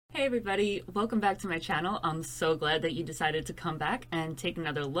Hey everybody, welcome back to my channel. I'm so glad that you decided to come back and take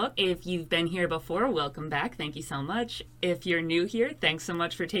another look. If you've been here before, welcome back. Thank you so much. If you're new here, thanks so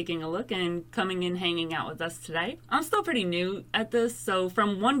much for taking a look and coming and hanging out with us today. I'm still pretty new at this, so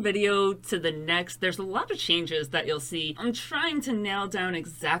from one video to the next, there's a lot of changes that you'll see. I'm trying to nail down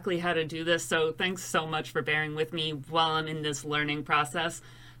exactly how to do this, so thanks so much for bearing with me while I'm in this learning process.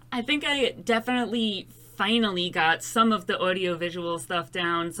 I think I definitely finally got some of the audio-visual stuff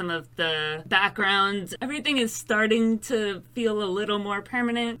down, some of the backgrounds. Everything is starting to feel a little more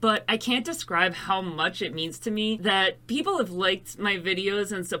permanent, but I can't describe how much it means to me that people have liked my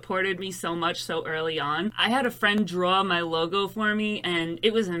videos and supported me so much so early on. I had a friend draw my logo for me, and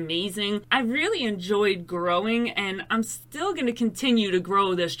it was amazing. I really enjoyed growing, and I'm still going to continue to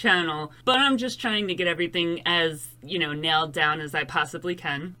grow this channel, but I'm just trying to get everything as, nailed down as I possibly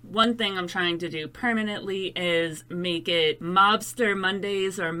can. One thing I'm trying to do permanently is make it Mobster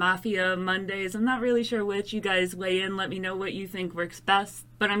Mondays or Mafia Mondays. I'm not really sure which. You guys weigh in, let me know what you think works best.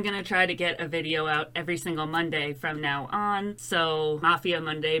 But I'm going to try to get a video out every single Monday from now on. So Mafia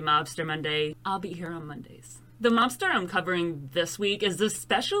Monday, Mobster Monday, I'll be here on Mondays. The mobster I'm covering this week is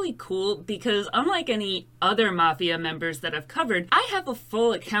especially cool because unlike any other Mafia members that I've covered, I have a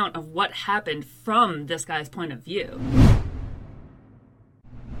full account of what happened from this guy's point of view.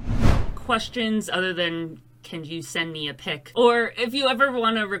 Questions other than, can you send me a pic? Or if you ever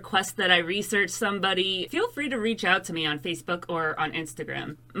want to request that I research somebody, feel free to reach out to me on Facebook or on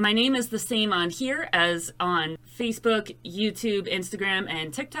Instagram. My name is the same on here as on Facebook, YouTube, Instagram,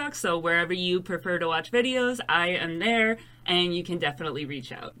 and TikTok, so wherever you prefer to watch videos, I am there, and you can definitely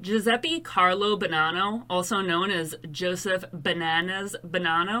reach out. Giuseppe Carlo Bonanno, also known as Joseph Bananas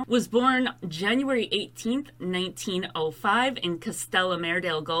Bonanno, was born January 18th, 1905 in Castellammare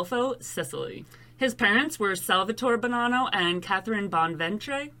del Golfo, Sicily. His parents were Salvatore Bonanno and Catherine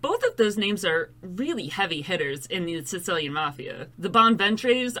Bonventre. Both of those names are really heavy hitters in the Sicilian Mafia. The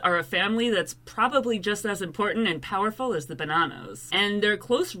Bonventres are a family that's probably just as important and powerful as the Bonannos. And they're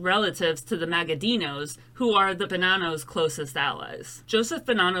close relatives to the Magadinos, who are the Bonannos' closest allies. Joseph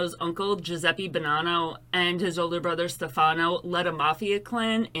Bonanno's uncle, Giuseppe Bonanno, and his older brother, Stefano, led a mafia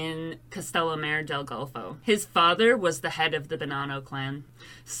clan in Castellammare del Golfo. His father was the head of the Bonanno clan.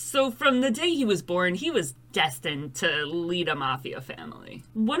 So from the day he was born, he was destined to lead a mafia family.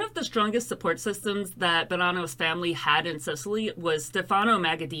 One of the strongest support systems that Bonanno's family had in Sicily was Stefano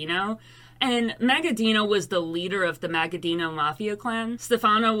Magadino, and Magadino was the leader of the Magadino Mafia clan.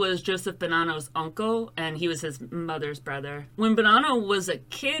 Stefano was Joseph Bonanno's uncle, and he was his mother's brother. When Bonanno was a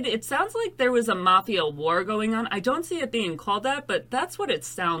kid, it sounds like there was a mafia war going on. I don't see it being called that, but that's what it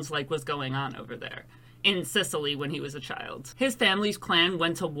sounds like was going on over there in Sicily when he was a child. His family's clan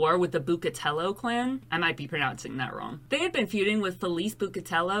went to war with the Bucatello clan. I might be pronouncing that wrong. They had been feuding with Felice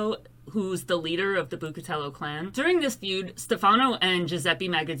Bucatello, who's the leader of the Bucatello clan. During this feud, Stefano and Giuseppe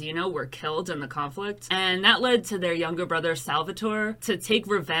Magadino were killed in the conflict, and that led to their younger brother Salvatore to take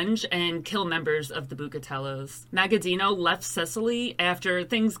revenge and kill members of the Bucatellos. Magadino left Sicily after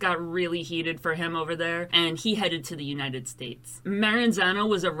things got really heated for him over there, and he headed to the United States. Maranzano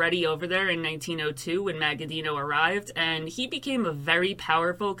was already over there in 1902 when Magadino arrived, and he became a very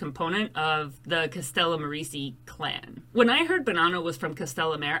powerful component of the Castellammarese clan. When I heard Bonanno was from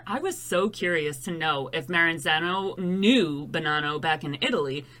Castellammare, I was so curious to know if Maranzano knew Bonanno back in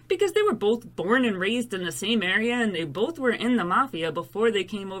Italy, because they were both born and raised in the same area and they both were in the mafia before they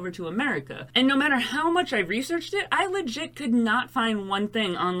came over to America. And no matter how much I researched it, I legit could not find one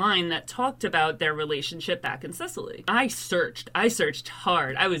thing online that talked about their relationship back in Sicily. I searched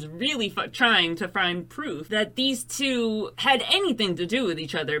hard. I was really trying to find proof that these two had anything to do with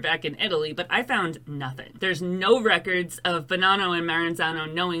each other back in Italy, but I found nothing. There's no records of Bonanno and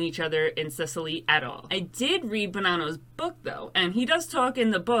Maranzano knowing each other in Sicily at all. I did read Bonanno's book though, and he does talk in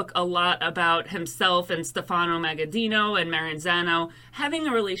the book a lot about himself and Stefano Magadino and Maranzano having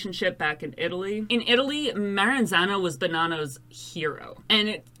a relationship back in Italy. In Italy, Maranzano was Bonanno's hero, and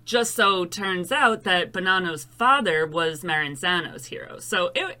it just so turns out that Bonanno's father was Maranzano's hero,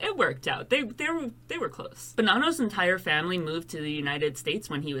 so it worked out. They were close. Bonanno's entire family moved to the United States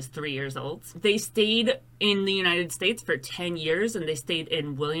when he was 3 years old. They stayed in the United States for 10 years, and they stayed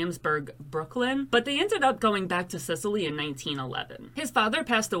in Williamsburg, Brooklyn, but they ended up going back to Sicily in 1911. His father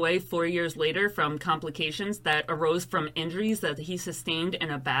passed away 4 years later from complications that arose from injuries that he sustained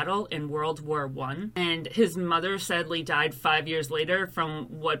in a battle in World War I, and his mother sadly died 5 years later from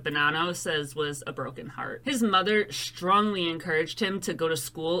what Bonanno says was a broken heart. His mother strongly encouraged him to go to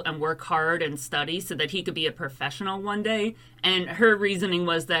school and work hard and study so that he could be a professional one day, and her reasoning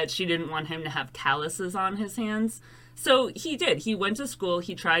was that she didn't want him to have calluses on his hands. So he did. He went to school,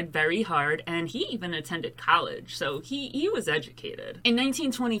 he tried very hard, and he even attended college. So he was educated. In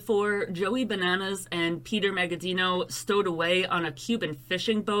 1924, Joey Bananas and Peter Magaddino stowed away on a Cuban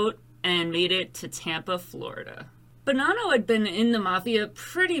fishing boat and made it to Tampa, Florida. Bonanno had been in the Mafia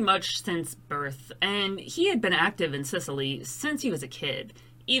pretty much since birth, and he had been active in Sicily since he was a kid.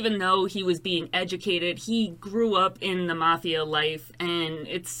 Even though he was being educated, he grew up in the Mafia life, and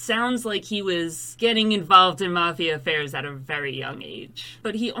it sounds like he was getting involved in Mafia affairs at a very young age.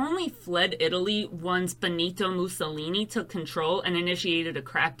 But he only fled Italy once Benito Mussolini took control and initiated a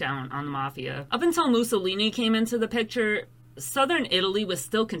crackdown on the Mafia. Up until Mussolini came into the picture, southern Italy was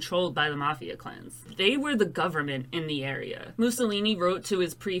still controlled by the Mafia clans. They were the government in the area. Mussolini wrote to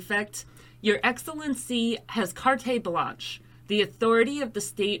his prefect, "Your Excellency has carte blanche. The authority of the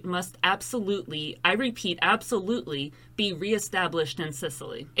state must absolutely, I repeat, absolutely, be reestablished in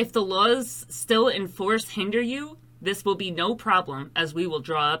Sicily. If the laws still in force hinder you, this will be no problem, as we will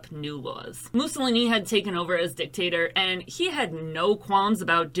draw up new laws." Mussolini had taken over as dictator, and he had no qualms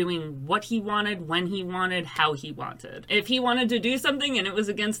about doing what he wanted, when he wanted, how he wanted. If he wanted to do something and it was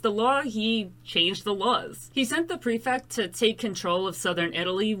against the law, he changed the laws. He sent the prefect to take control of southern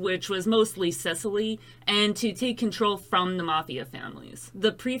Italy, which was mostly Sicily, and to take control from the Mafia families.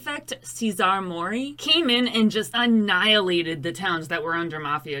 The prefect, Cesare Mori, came in and just annihilated the towns that were under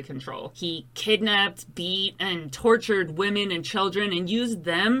Mafia control. He kidnapped, beat, and tortured women and children and used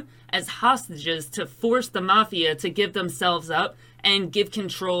them as hostages to force the Mafia to give themselves up and give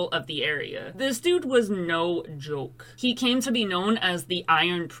control of the area. This dude was no joke. He came to be known as the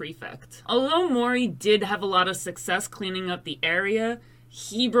Iron Prefect. Although Mori did have a lot of success cleaning up the area,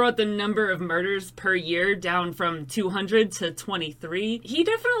 he brought the number of murders per year down from 200 to 23. He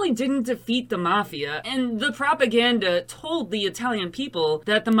definitely didn't defeat the Mafia, and the propaganda told the Italian people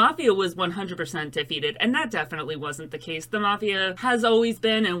that the Mafia was 100% defeated, and that definitely wasn't the case. The Mafia has always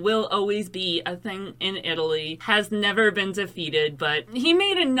been and will always be a thing in Italy, has never been defeated, but he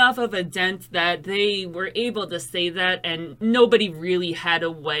made enough of a dent that they were able to say that, and nobody really had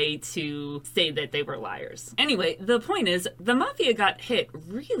a way to say that they were liars. Anyway, the point is, the Mafia got hit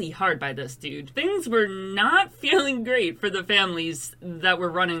really hard by this dude. Things were not feeling great for the families that were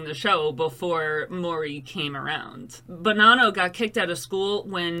running the show before Mori came around. Bonanno got kicked out of school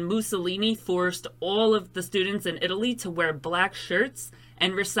when Mussolini forced all of the students in Italy to wear black shirts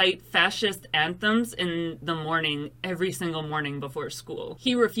and recite fascist anthems in the morning, every single morning before school.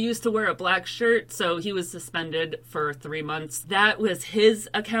 He refused to wear a black shirt, so he was suspended for 3 months. That was his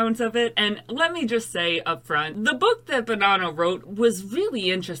account of it, and let me just say up front, the book that Bonanno wrote was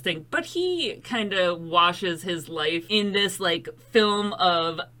really interesting, but he kind of washes his life in this, film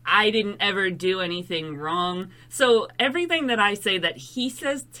of I didn't ever do anything wrong. So everything that I say that he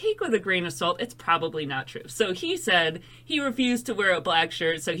says, take with a grain of salt. It's probably not true. So he said he refused to wear a black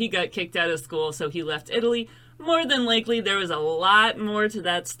shirt, so he got kicked out of school, so he left Italy. More than likely, there was a lot more to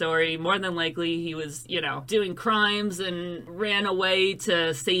that story. More than likely, he was, doing crimes and ran away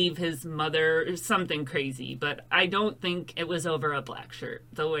to save his mother or something crazy. But I don't think it was over a black shirt,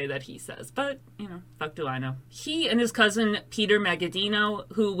 the way that he says. But, fuck do I know. He and his cousin, Peter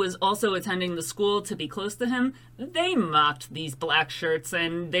Magaddino, who was also attending the school to be close to him, they mocked these black shirts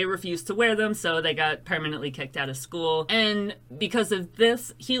and they refused to wear them, so they got permanently kicked out of school. And because of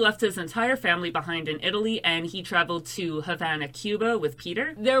this, he left his entire family behind in Italy and he traveled to Havana, Cuba with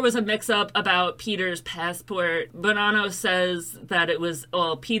Peter. There was a mix-up about Peter's passport. Bonanno says that it was,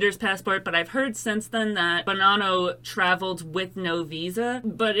 Peter's passport, but I've heard since then that Bonanno traveled with no visa.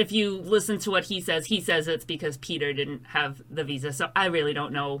 But if you listen to what he says it's because Peter didn't have the visa, so I really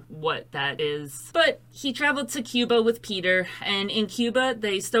don't know what that is. But he traveled to Cuba with Peter, and in Cuba,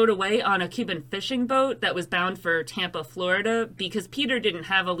 they stowed away on a Cuban fishing boat that was bound for Tampa, Florida, because Peter didn't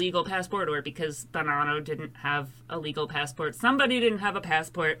have a legal passport, or because Bonanno didn't have a legal passport. Somebody didn't have a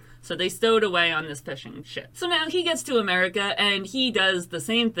passport, so they stowed away on this fishing ship. So now he gets to America, and he does the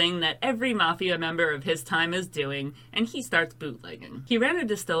same thing that every Mafia member of his time is doing, and he starts bootlegging. He ran a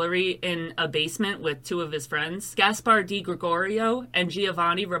distillery in a basement with two of his friends, Gaspar Di Gregorio and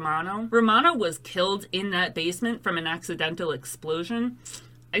Giovanni Romano. Romano was killed in that basement from an accidental explosion.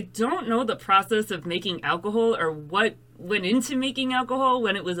 I don't know the process of making alcohol or what went into making alcohol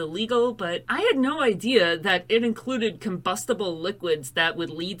when it was illegal, but I had no idea that it included combustible liquids that would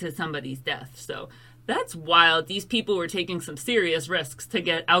lead to somebody's death. So that's wild. These people were taking some serious risks to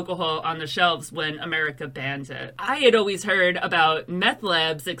get alcohol on the shelves when America banned it. I had always heard about meth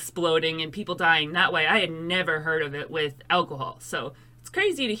labs exploding and people dying that way. I had never heard of it with alcohol. So it's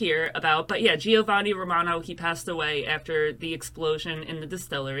crazy to hear about, but yeah, Giovanni Romano, he passed away after the explosion in the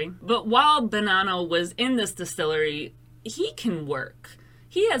distillery. But while Bonanno was in this distillery, he can work.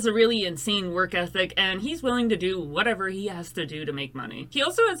 He has a really insane work ethic, and he's willing to do whatever he has to do to make money. He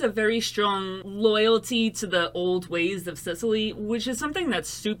also has a very strong loyalty to the old ways of Sicily, which is something that's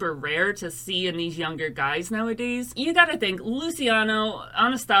super rare to see in these younger guys nowadays. You gotta think, Luciano,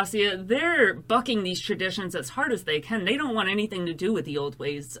 Anastasia, they're bucking these traditions as hard as they can. They don't want anything to do with the old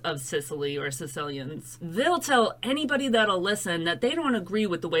ways of Sicily or Sicilians. They'll tell anybody that'll listen that they don't agree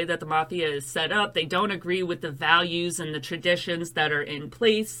with the way that the mafia is set up. They don't agree with the values and the traditions that are in place.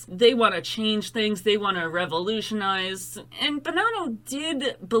 They want to change things. They want to revolutionize. And Bonanno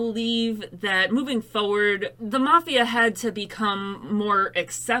did believe that moving forward, the mafia had to become more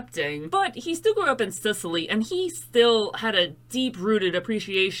accepting. But he still grew up in Sicily, and he still had a deep-rooted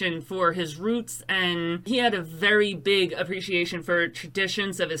appreciation for his roots, and he had a very big appreciation for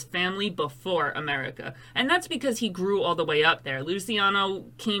traditions of his family before America. And that's because he grew all the way up there. Luciano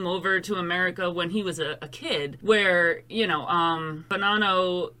came over to America when he was a kid, where, Bonanno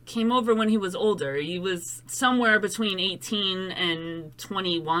came over when he was older. He was somewhere between 18 and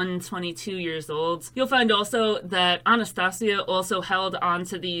 21, 22 years old. You'll find also that Anastasia also held on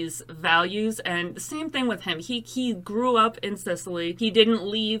to these values, and the same thing with him. He grew up in Sicily. He didn't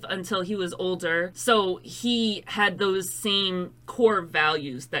leave until he was older, so he had those same core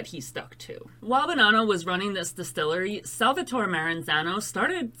values that he stuck to. While Bonanno was running this distillery, Salvatore Maranzano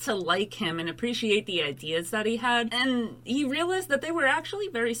started to like him and appreciate the ideas that he had, and he realized that they were actually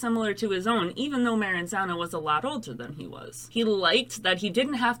very similar to his own, even though Maranzano was a lot older than he was. He liked that he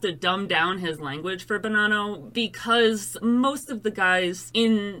didn't have to dumb down his language for Bonanno, because most of the guys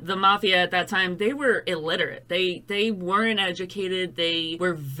in the mafia at that time, they were illiterate. They weren't educated. They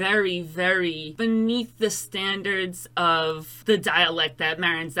were very, very beneath the standards of the dialect that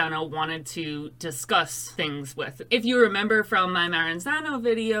Maranzano wanted to discuss things with. If you remember from my Maranzano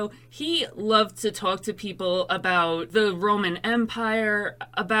video, he loved to talk to people about the Roman Empire,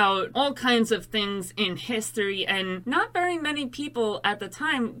 about all kinds of things in history, and not very many people at the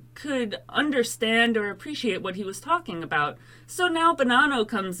time could understand or appreciate what he was talking about. So now Bonanno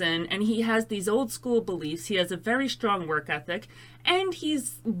comes in, and he has these old school beliefs. He has a very strong work ethic, and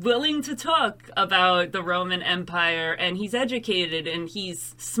he's willing to talk about the Roman Empire, and he's educated, and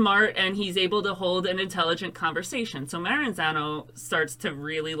he's smart, and he's able to hold an intelligent conversation. So Maranzano starts to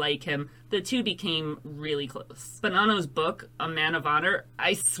really like him. The two became really close. Bonanno's book, A Man of Honor,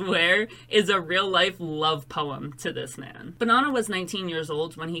 I swear, is a real-life love poem to this man. Bonanno was 19 years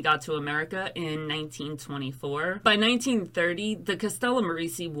old when he got to America in 1924. By 1930, the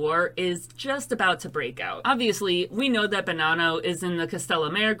Castellammarese War is just about to break out. Obviously, we know that Bonanno is in the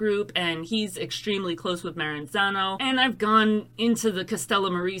Castellamare group, and he's extremely close with Maranzano, and I've gone into the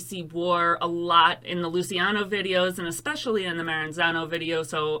Castellammarese War a lot in the Luciano videos, and especially in the Maranzano video,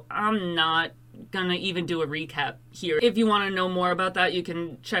 so I'm not gonna even do a recap here. If you want to know more about that, you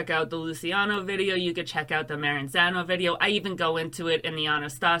can check out the Luciano video, you could check out the Maranzano video. I even go into it in the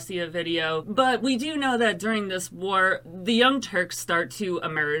Anastasia video. But we do know that during this war, the Young Turks start to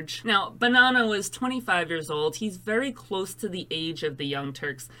emerge. Now, Bonanno is 25 years old. He's very close to the age of the Young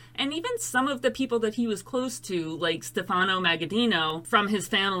Turks. And even some of the people that he was close to, like Stefano Magaddino from his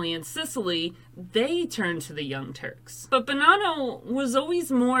family in Sicily, they turned to the Young Turks. But Bonanno was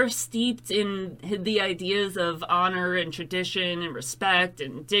always more steeped in the ideas of honor and tradition and respect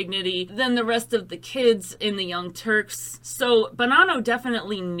and dignity than the rest of the kids in the Young Turks. So Bonanno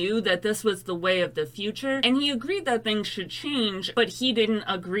definitely knew that this was the way of the future, and he agreed that things should change, but he didn't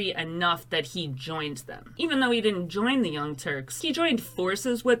agree enough that he joined them. Even though he didn't join the Young Turks, he joined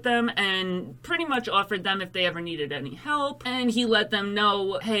forces with them and pretty much offered them if they ever needed any help, and he let them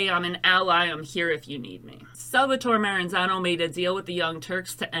know, hey, I'm an ally, I'm here if you need me. Salvatore Maranzano made a deal with the Young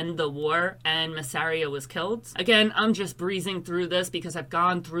Turks to end the war, and Massaria was killed. Again, I'm just breezing through this because I've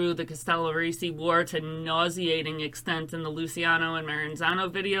gone through the Castellammarese War to nauseating extent in the Luciano and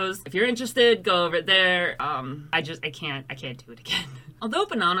Maranzano videos. If you're interested, go over there. I can't do it again. Although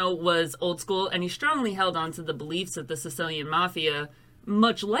Bonanno was old school and he strongly held on to the beliefs of the Sicilian Mafia,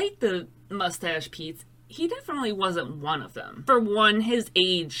 much like the Mustache Pete's, he definitely wasn't one of them. For one, his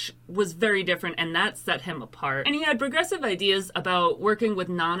age was very different, and that set him apart. And he had progressive ideas about working with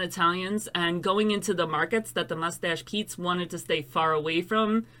non-Italians and going into the markets that the Mustache Pete's wanted to stay far away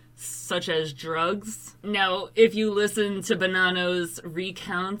from, such as drugs. Now, if you listen to Bonanno's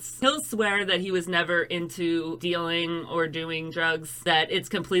recounts, he'll swear that he was never into dealing or doing drugs, that it's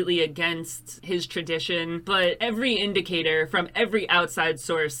completely against his tradition, but every indicator from every outside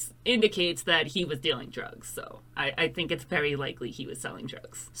source indicates that he was dealing drugs, so I think it's very likely he was selling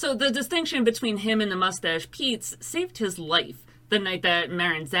drugs. So the distinction between him and the Mustache Pete's saved his life the night that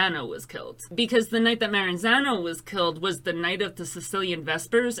Maranzano was killed. Because the night that Maranzano was killed was the night of the Sicilian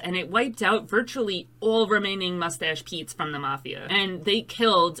Vespers, and it wiped out virtually all remaining Mustache Petes from the Mafia. And they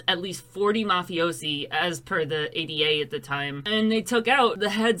killed at least 40 mafiosi, as per the ADA at the time, and they took out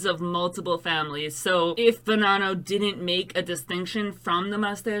the heads of multiple families. So if Bonanno didn't make a distinction from the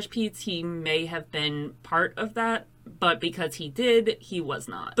Mustache Petes, he may have been part of that. But because he did, he was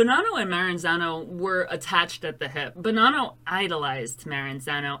not. Bonanno and Maranzano were attached at the hip. Bonanno idolized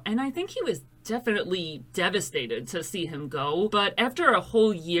Maranzano, and I think he was definitely devastated to see him go. But after a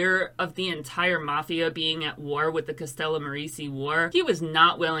whole year of the entire mafia being at war with the Castellammarese War, he was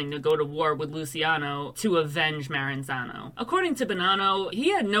not willing to go to war with Luciano to avenge Maranzano. According to Bonanno, he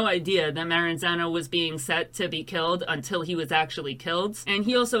had no idea that Maranzano was being set to be killed until he was actually killed, and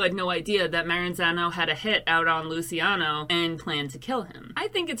he also had no idea that Maranzano had a hit out on Luciano and planned to kill him. I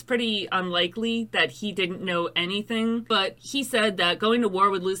think it's pretty unlikely that he didn't know anything, but he said that going to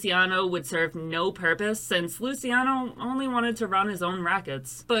war with Luciano would serve no purpose, since Luciano only wanted to run his own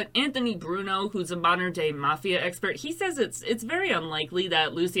rackets. But Anthony Bruno, who's a modern-day mafia expert, he says it's very unlikely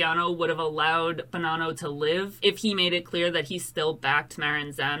that Luciano would have allowed Bonanno to live if he made it clear that he still backed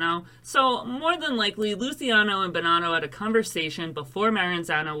Maranzano. So more than likely, Luciano and Bonanno had a conversation before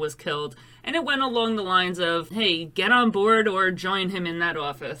Maranzano was killed, and it went along the lines of, hey, get on board or join him in that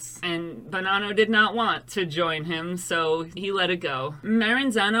office. And Bonanno did not want to join him, so he let it go.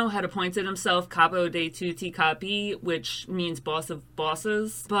 Maranzano had appointed himself capo dei tutti capi, which means boss of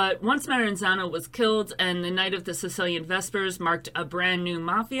bosses. But once Maranzano was killed and the night of the Sicilian Vespers marked a brand new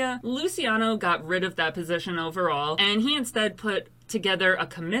mafia, Luciano got rid of that position overall, and he instead put together a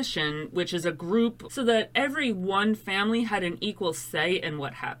commission, which is a group so that every one family had an equal say in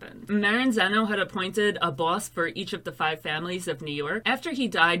what happened. Maranzano had appointed a boss for each of the 5 families of New York. After he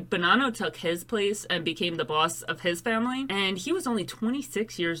died, Bonanno took his place and became the boss of his family, and he was only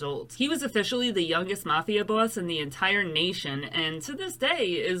 26 years old. He was officially the youngest mafia boss in the entire nation, and to this day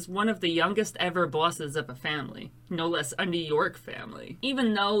is one of the youngest ever bosses of a family, no less a New York family.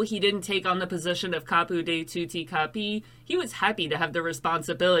 Even though he didn't take on the position of capo dei tutti capi, he was happy to have the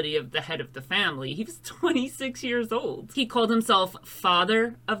responsibility of the head of the family. He was 26 years old. He called himself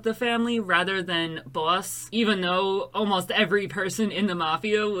father of the family rather than boss, even though almost every person in the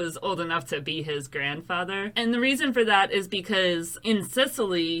mafia was old enough to be his grandfather. And the reason for that is because in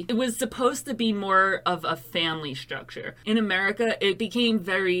Sicily, it was supposed to be more of a family structure. In America, it became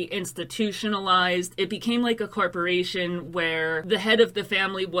very institutionalized. It became like a corporation where the head of the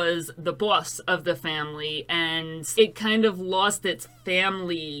family was the boss of the family, and it kind of lost its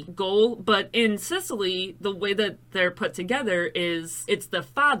family goal. But in Sicily, the way that they're put together is it's the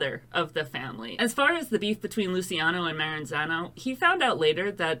father of the family. As far as the beef between Luciano and Maranzano, he found out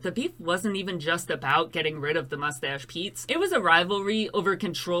later that the beef wasn't even just about getting rid of the Mustache Petes. It was a rivalry over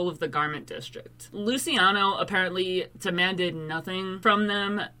control of the garment district. Luciano apparently demanded nothing from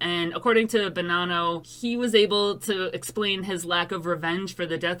them, and according to Bonanno, he was able to explain his lack of revenge for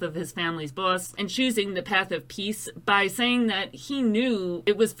the death of his family's boss and choosing the path of peace by saying that he knew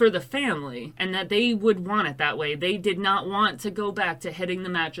it was for the family and that they would want it that way. They did not want to go back to hitting the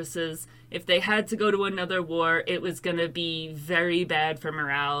mattresses. If they had to go to another war, it was going to be very bad for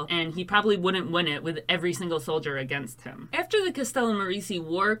morale, and he probably wouldn't win it with every single soldier against him. After the Castellammarese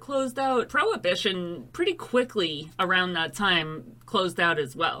War closed out, Prohibition pretty quickly around that time closed out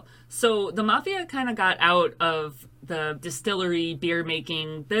as well. So the mafia kind of got out of the distillery beer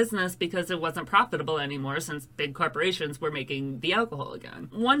making business because it wasn't profitable anymore since big corporations were making the alcohol again.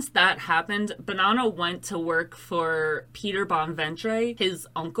 Once that happened, Bonanno went to work for Peter Bonventre, his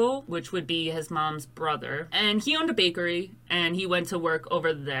uncle, which would be his mom's brother, and he owned a bakery and he went to work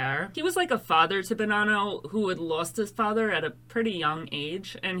over there. He was like a father to Bonanno, who had lost his father at a pretty young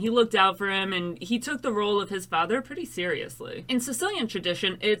age, and he looked out for him and he took the role of his father pretty seriously. In Sicilian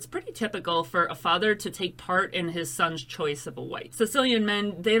tradition, it's pretty typical for a father to take part in his son's choice of a wife. Sicilian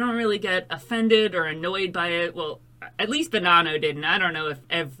men, they don't really get offended or annoyed by it. Well, at least Bonanno didn't. I don't know if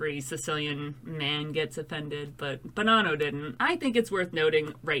every Sicilian man gets offended, but Bonanno didn't. I think it's worth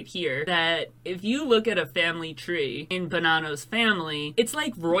noting right here that if you look at a family tree in Bonanno's family, it's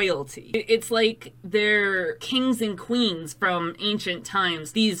like royalty. It's like they're kings and queens from ancient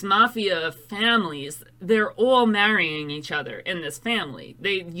times. These mafia families, they're all marrying each other in this family.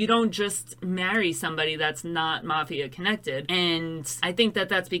 You don't just marry somebody that's not mafia connected. And I think that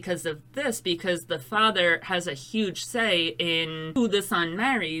that's because of this, because the father has a huge say in who the son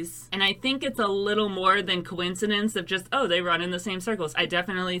marries. And I think it's a little more than coincidence of just, oh, they run in the same circles. I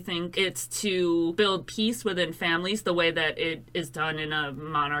definitely think it's to build peace within families the way that it is done in a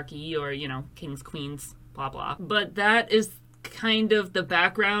monarchy or, kings, queens, blah, blah. But that is kind of the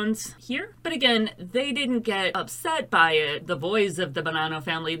background here. But again, they didn't get upset by it. The boys of the Bonanno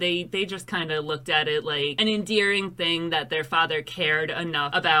family, they just kind of looked at it like an endearing thing that their father cared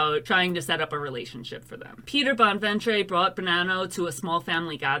enough about trying to set up a relationship for them. Peter Bonventre brought Bonanno to a small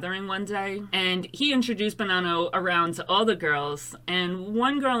family gathering one day, and he introduced Bonanno around to all the girls, and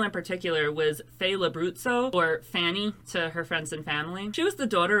one girl in particular was Faye Labruzzo, or Fanny to her friends and family. She was the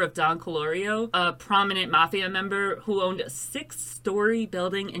daughter of Don Colorio, a prominent mafia member who owned a 6-story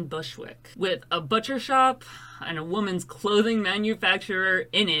building in Bushwick with a butcher shop and a woman's clothing manufacturer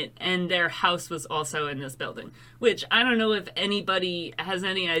in it, and their house was also in this building, which I don't know if anybody has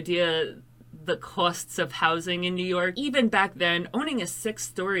any idea the costs of housing in New York. Even back then, owning a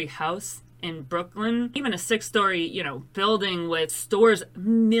 6-story house in Brooklyn, even a 6-story, building with stores,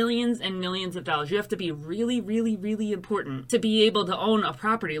 millions and millions of dollars. You have to be really, really, really important to be able to own a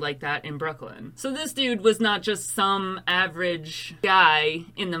property like that in Brooklyn. So this dude was not just some average guy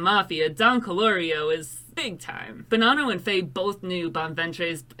in the mafia. Don Colorio is big time. Bonanno and Faye both knew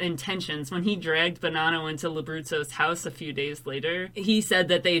Bonventre's intentions when he dragged Bonanno into Labruzzo's house a few days later. He said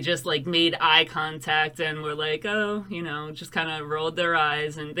that they just made eye contact and were like, oh, just kind of rolled their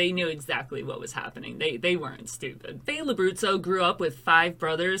eyes, and they knew exactly what was happening. They weren't stupid. Faye Labruzzo grew up with 5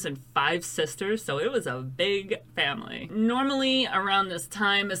 brothers and 5 sisters, so it was a big family. Normally, around this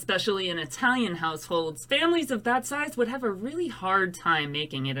time, especially in Italian households, families of that size would have a really hard time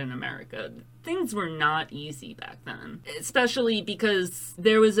making it in America. Things were not easy back then, especially because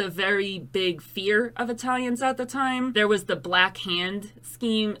there was a very big fear of Italians at the time. There was the Black Hand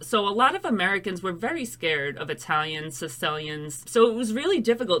scheme, so a lot of Americans were very scared of Italians, Sicilians, so it was really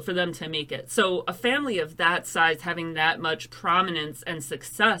difficult for them to make it. So a family of that size having that much prominence and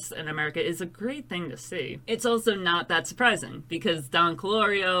success in America is a great thing to see. It's also not that surprising, because Don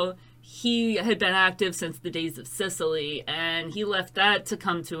Colorio, he had been active since the days of Sicily, and he left that to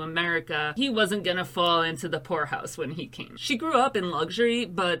come to America. He wasn't gonna fall into the poorhouse when he came. She grew up in luxury,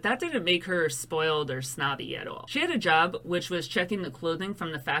 but that didn't make her spoiled or snobby at all. She had a job which was checking the clothing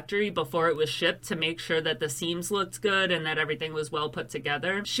from the factory before it was shipped to make sure that the seams looked good and that everything was well put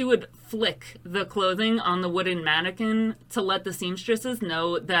together. She would flick the clothing on the wooden mannequin to let the seamstresses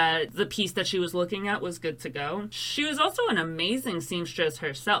know that the piece that she was looking at was good to go. She was also an amazing seamstress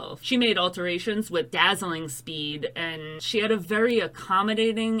herself. She made alterations with dazzling speed, and she had a very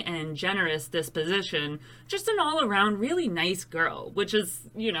accommodating and generous disposition. Just an all-around really nice girl, which is,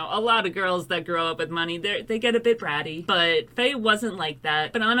 a lot of girls that grow up with money, they get a bit bratty. But Faye wasn't like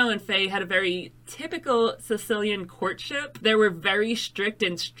that. Bonanno and Faye had a very typical Sicilian courtship. There were very strict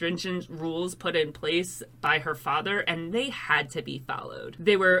and stringent rules put in place by her father, and they had to be followed.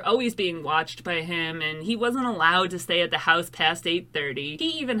 They were always being watched by him, and he wasn't allowed to stay at the house past 8:30.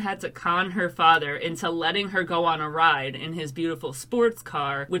 He even had to con her father into letting her go on a ride in his beautiful sports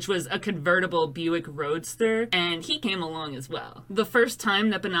car, which was a convertible Buick Roadster, and he came along as well. The first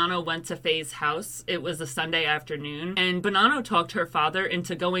time that Bonanno went to Faye's house, it was a Sunday afternoon, and Bonanno talked her father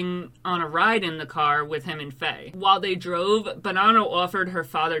into going on a ride in the car with him and Faye. While they drove, Bonanno offered her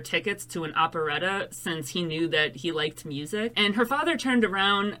father tickets to an operetta since he knew that he liked music, and her father turned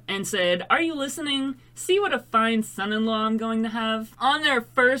around and said, "Are you listening? See what a fine son-in-law I'm going to have?" On their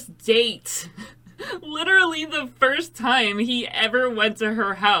first date. Literally the first time he ever went to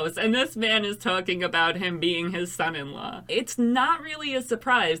her house, and this man is talking about him being his son-in-law. It's not really a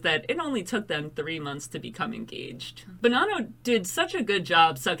surprise that it only took them 3 months to become engaged. Bonanno did such a good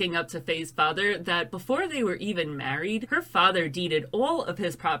job sucking up to Faye's father that before they were even married, her father deeded all of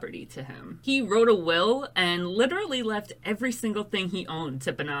his property to him. He wrote a will and literally left every single thing he owned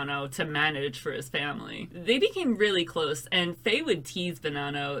to Bonanno to manage for his family. They became really close, and Faye would tease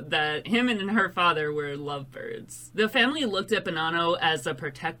Bonanno that him and her father were lovebirds. The family looked at Bonanno as a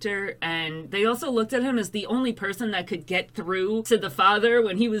protector, and they also looked at him as the only person that could get through to the father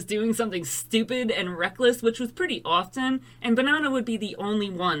when he was doing something stupid and reckless, which was pretty often, and Bonanno would be the only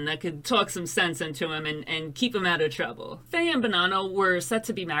one that could talk some sense into him and keep him out of trouble. Faye and Bonanno were set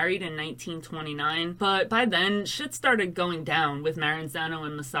to be married in 1929, but by then, shit started going down with Maranzano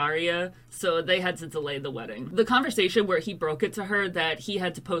and Massaria, so they had to delay the wedding. The conversation where he broke it to her that he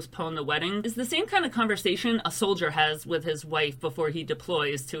had to postpone the wedding is the same same kind of conversation a soldier has with his wife before he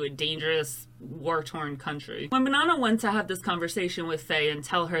deploys to a dangerous, war-torn country. When Bonanno went to have this conversation with Faye and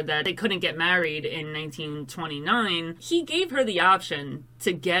tell her that they couldn't get married in 1929, he gave her the option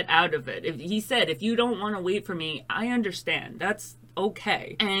to get out of it. He said, if you don't want to wait for me, I understand. That's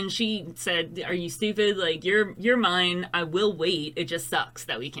okay. And she said, are you stupid? Like, you're mine. I will wait. It just sucks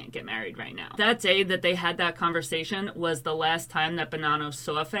that we can't get married right now. That day that they had that conversation was the last time that Bonanno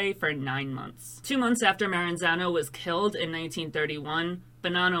saw Faye for 9 months. 2 months after Maranzano was killed in 1931,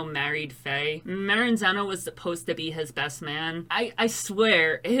 Bonanno married Faye. Maranzano was supposed to be his best man. I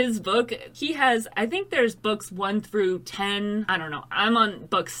swear, his book, he has, I think there's books 1 through 10. I don't know. I'm on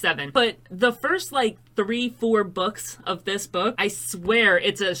book 7. But the first, 3-4 books of this book, I swear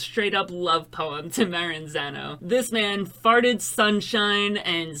it's a straight up love poem to Maranzano. This man farted sunshine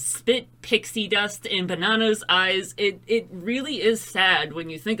and spit pixie dust in Bonanno's eyes. It really is sad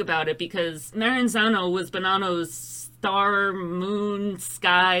when you think about it, because Maranzano was Bonanno's star, moon,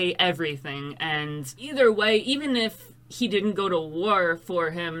 sky, everything. And either way, even if he didn't go to war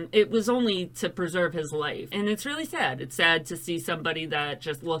for him, it was only to preserve his life. And it's really sad. It's sad to see somebody that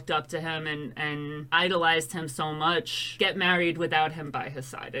just looked up to him and idolized him so much get married without him by his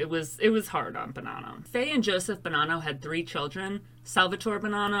side. It was hard on Bonanno. Faye and Joseph Bonanno had 3 children: Salvatore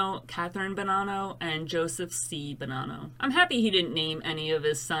Bonanno, Catherine Bonanno, and Joseph C. Bonanno. I'm happy he didn't name any of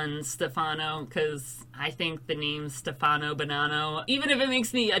his sons Stefano, because I think the name Stefano Bonanno, even if it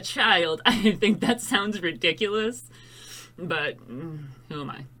makes me a child, I think that sounds ridiculous. But who am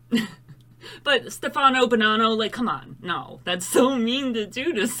I? But Stefano Bonanno, come on. No, that's so mean to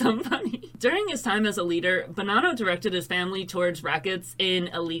do to somebody. During his time as a leader, Bonanno directed his family towards rackets in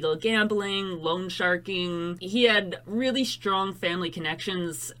illegal gambling, loan sharking. He had really strong family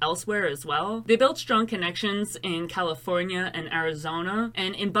connections elsewhere as well. They built strong connections in California and Arizona.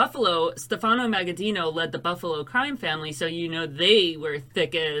 And in Buffalo, Stefano Magaddino led the Buffalo crime family, so they were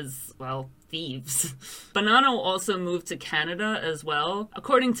thick as, thieves. Bonanno also moved to Canada as well.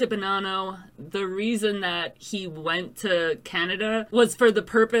 According to Bonanno, the reason that he went to Canada was for the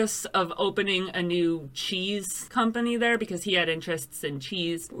purpose of opening a new cheese company there, because he had interests in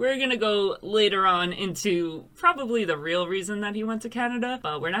cheese. We're gonna go later on into probably the real reason that he went to Canada,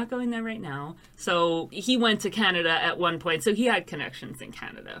 but we're not going there right now. So he went to Canada at one point, so he had connections in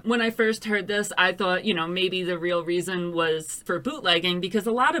Canada. When I first heard this, I thought, maybe the real reason was for bootlegging, because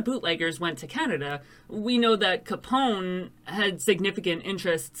a lot of bootleggers went to Canada. We know that Capone had significant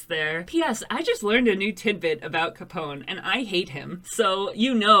interests there. P.S. I just learned a new tidbit about Capone, and I hate him. So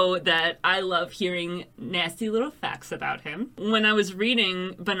you know that I love hearing nasty little facts about him. When I was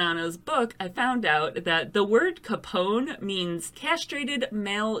reading Bonanno's book, I found out that the word Capone means castrated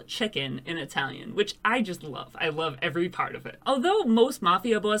male chicken in Italian, which I just love. I love every part of it. Although most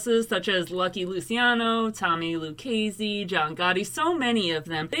mafia bosses, such as Lucky Luciano, Tommy Lucchese, John Gotti, so many of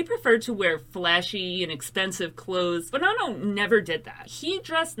them, they prefer to wear flashy and expensive clothes. Bonanno never did that. He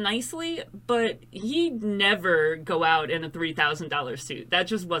dressed nicely, but he'd never go out in a $3,000 suit. That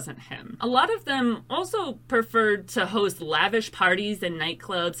just wasn't him. A lot of them also preferred to host lavish parties in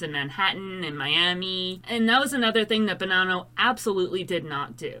nightclubs in Manhattan and Miami, and that was another thing that Bonanno absolutely did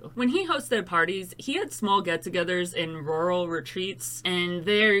not do. When he hosted parties, he had small get-togethers in rural retreats, and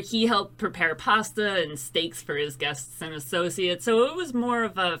there he helped prepare pasta and steaks for his guests and associates, so it was more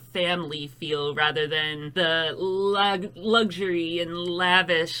of a family feel rather than the luxury and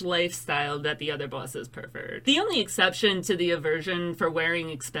lavish lifestyle that the other bosses preferred. The only exception to the aversion for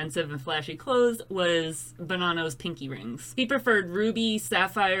wearing expensive and flashy clothes was Bonanno's pinky rings. He preferred ruby,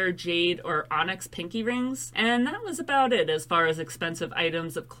 sapphire, jade, or onyx pinky rings, and that was about it as far as expensive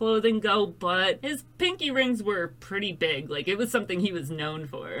items of clothing go, but his pinky rings were pretty big. It was something he was known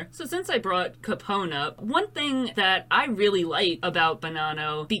for. So since I brought Capone up, one thing that I really like about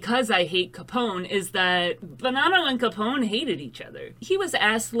Bonanno, because I hate Capone, is that Bonanno and Capone hated each other. He was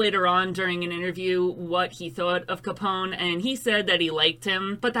asked later on during an interview what he thought of Capone, and he said that he liked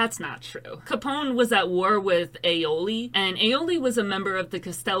him, but that's not true. Capone was at war with Aioli, and Aioli was a member of the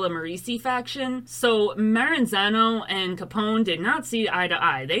Castellammarese faction, so Maranzano and Capone did not see eye to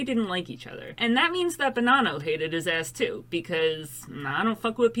eye. They didn't like each other. And that means that Bonanno hated his ass too, because I don't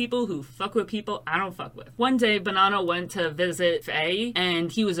fuck with people who fuck with people I don't fuck with. One day, Bonanno went to visit Faye,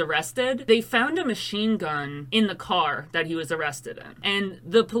 and he was arrested arrested, they found a machine gun in the car that he was arrested in. And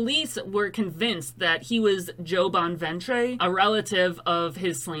the police were convinced that he was Joe Bonventre, a relative of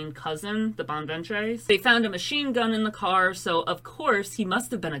his slain cousin, the Bonventres. They found a machine gun in the car, so of course he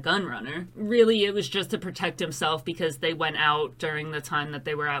must have been a gun runner. Really, it was just to protect himself because they went out during the time that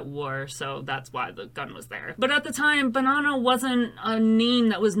they were at war, so that's why the gun was there. But at the time, Bonanno wasn't a name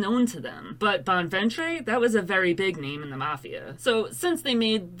that was known to them. But Bonventre, that was a very big name in the Mafia. So since they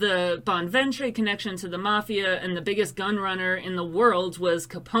made the Bonventre connection to the Mafia, and the biggest gun runner in the world was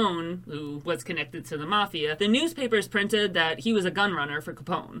Capone, who was connected to the Mafia, the newspapers printed that he was a gun runner for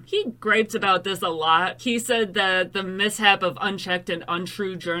Capone. He griped about this a lot. He said that the mishap of unchecked and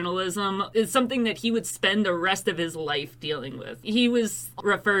untrue journalism is something that he would spend the rest of his life dealing with. He was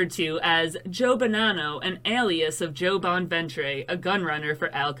referred to as Joe Bonanno, an alias of Joe Bonventre, a gun runner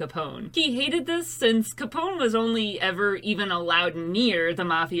for Al Capone. He hated this since Capone was only ever even allowed near the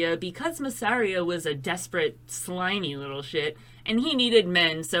Mafia because Massaria was a desperate, slimy little shit, and he needed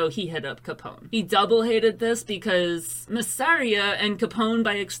men, so he hit up Capone. He double hated this because Massaria and Capone,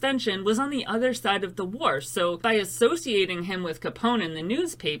 by extension, was on the other side of the war, so by associating him with Capone in the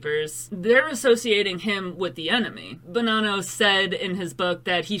newspapers, they're associating him with the enemy. Bonanno said in his book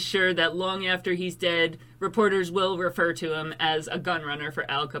that he's sure that long after he's dead, reporters will refer to him as a gun runner for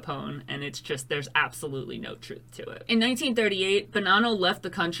Al Capone, and it's just, there's absolutely no truth to it. In 1938, Bonanno left the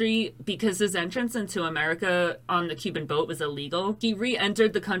country because his entrance into America on the Cuban boat was illegal. He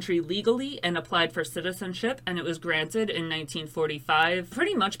re-entered the country legally and applied for citizenship, and it was granted in 1945,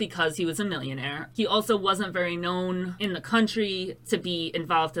 pretty much because he was a millionaire. He also wasn't very known in the country to be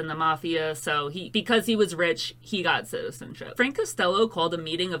involved in the Mafia, so because he was rich, he got citizenship. Frank Costello called a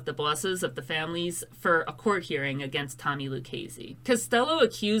meeting of the bosses of the families for a court hearing against Tommy Lucchese. Costello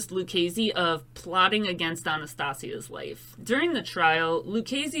accused Lucchese of plotting against Anastasia's life. During the trial,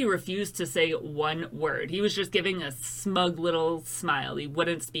 Lucchese refused to say one word. He was just giving a smug little smile. He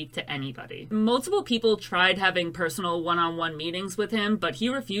wouldn't speak to anybody. Multiple people tried having personal one-on-one meetings with him, but he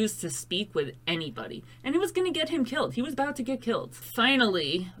refused to speak with anybody. And it was going to get him killed. He was about to get killed.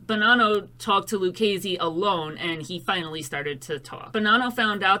 Finally, Bonanno talked to Lucchese alone, and he finally started to talk. Bonanno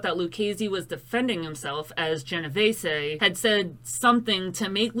found out that Lucchese was defending himself as Genovese had said something to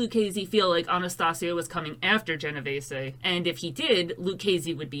make Lucchese feel like Anastasia was coming after Genovese, and if he did,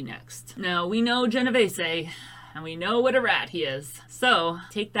 Lucchese would be next. Now, we know Genovese, and we know what a rat he is. So,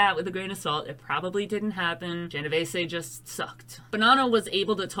 take that with a grain of salt. It probably didn't happen. Genovese just sucked. Bonanno was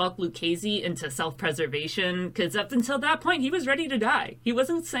able to talk Lucchese into self-preservation, because up until that point, he was ready to die. He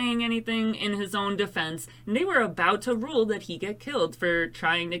wasn't saying anything in his own defense, and they were about to rule that he get killed for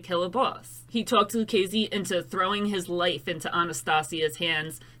trying to kill a boss. He talked Lucchese into throwing his life into Anastasia's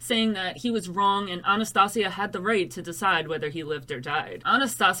hands, saying that he was wrong and Anastasia had the right to decide whether he lived or died.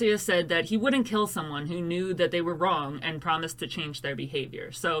 Anastasia said that he wouldn't kill someone who knew that they were wrong and promised to change their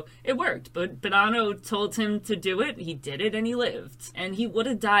behavior. So it worked, but Bonanno told him to do it, he did it, and he lived. And he would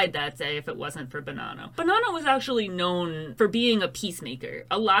have died that day if it wasn't for Bonanno. Bonanno was actually known for being a peacemaker.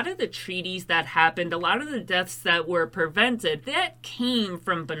 A lot of the treaties that happened, a lot of the deaths that were prevented, that came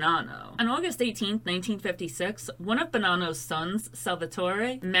from Bonanno. On August 18th, 1956, one of Bonanno's sons,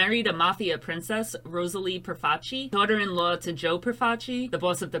 Salvatore, married a mafia princess, Rosalie Perfacci, daughter-in-law to Joe Perfacci, the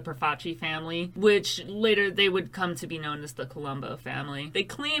boss of the Perfacci family, which later they would come to be known as the Colombo family. They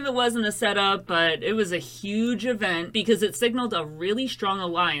claim it wasn't a setup, but it was a huge event because it signaled a really strong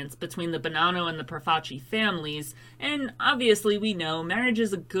alliance between the Bonanno and the Perfacci families, and obviously we know marriage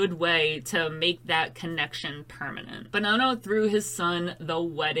is a good way to make that connection permanent. Bonanno threw his son the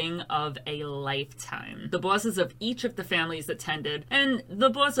wedding of a lifetime. The bosses of each of the families attended, and the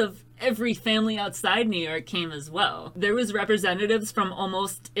boss of every family outside New York came as well. There was representatives from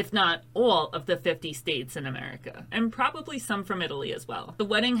almost, if not all, of the 50 states in America, and probably some from Italy as well. The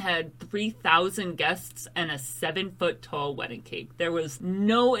wedding had 3,000 guests and a 7-foot-tall wedding cake. There was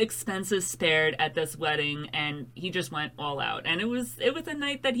no expenses spared at this wedding, and he just went all out. And it was a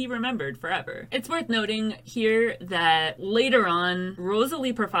night that he remembered forever. It's worth noting here that later on,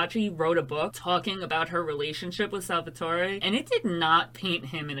 Rosalie Perfacci wrote a book talking about her relationship with Salvatore, and it did not paint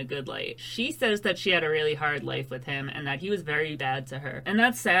him in a good light. She says that she had a really hard life with him and that he was very bad to her. And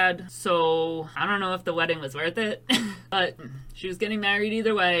that's sad, so I don't know if the wedding was worth it, but she was getting married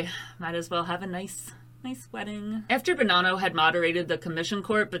either way. Might as well have a nice Nice wedding. After Bonanno had moderated the commission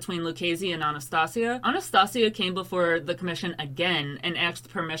court between Lucchese and Anastasia came before the commission again and asked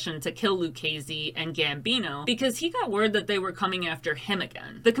permission to kill Lucchese and Gambino because he got word that they were coming after him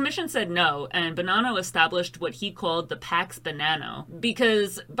again. The commission said no, and Bonanno established what he called the Pax Bonanno,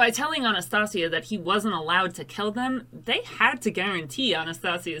 because by telling Anastasia that he wasn't allowed to kill them, they had to guarantee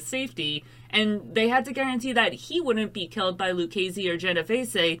Anastasia's safety, and they had to guarantee that he wouldn't be killed by Lucchese or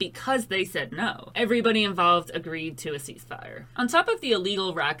Genovese because they said no. Everybody involved agreed to a ceasefire. On top of the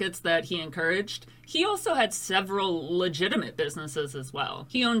illegal rackets that he encouraged, he also had several legitimate businesses as well.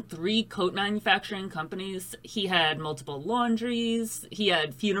 He owned 3 coat manufacturing companies, he had multiple laundries, he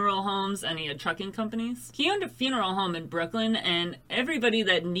had funeral homes, and he had trucking companies. He owned a funeral home in Brooklyn, and everybody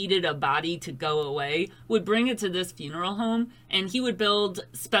that needed a body to go away would bring it to this funeral home, and he would build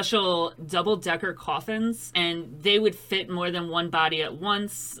special double-decker coffins, and they would fit more than one body at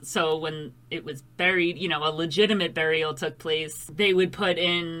once, so when it was buried, you know, a legitimate burial took place, they would put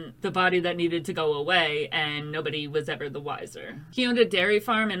in the body that needed to go away, and nobody was ever the wiser. He owned a dairy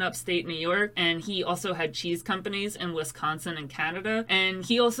farm in upstate New York, and he also had cheese companies in Wisconsin and Canada, and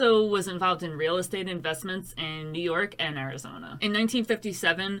he also was involved in real estate investments in New York and Arizona. In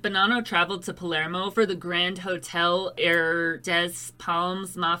 1957, Bonanno traveled to Palermo for the Grand Hotel Air des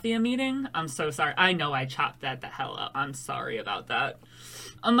Palms Mafia meeting. I'm so sorry. I know I chopped that the hell up. I'm sorry about that.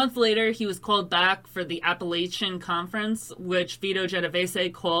 A month later, he was called back for the Appalachian Conference, which Vito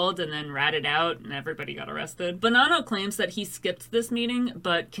Genovese called and then ratted out, and everybody got arrested. Bonanno claims that he skipped this meeting,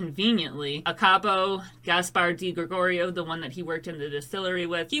 but conveniently, a capo, Gaspar Di Gregorio, the one that he worked in the distillery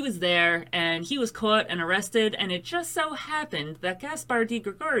with, he was there, and he was caught and arrested, and it just so happened that Gaspar Di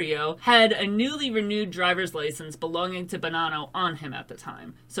Gregorio had a newly renewed driver's license belonging to Bonanno on him at the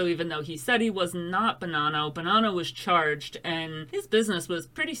time. So even though he said he was not Bonanno, Bonanno was charged, and his business was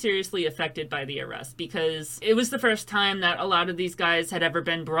pretty seriously affected by the arrest because it was the first time that a lot of these guys had ever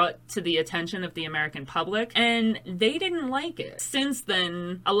been brought to the attention of the American public, and they didn't like it. Since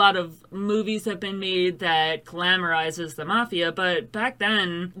then, a lot of movies have been made that glamorizes the mafia, but back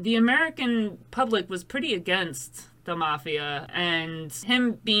then, the American public was pretty against the mafia, and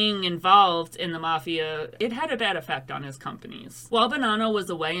him being involved in the mafia, it had a bad effect on his companies. While Bonanno was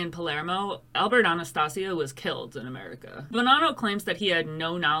away in Palermo, Albert Anastasia was killed in America. Bonanno claims that he had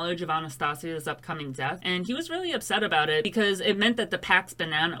no knowledge of Anastasia's upcoming death, and he was really upset about it because it meant that the Pax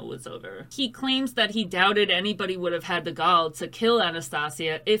Bonanno was over. He claims that he doubted anybody would have had the gall to kill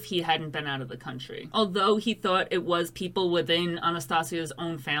Anastasia if he hadn't been out of the country. Although he thought it was people within Anastasia's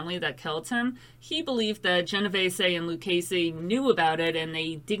own family that killed him, he believed that Genovese and Lucchese knew about it and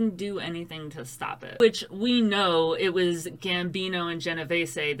they didn't do anything to stop it. Which we know it was Gambino and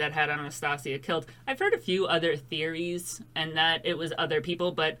Genovese that had Anastasia killed. I've heard a few other theories and that it was other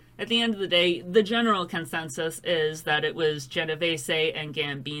people, but at the end of the day, the general consensus is that it was Genovese and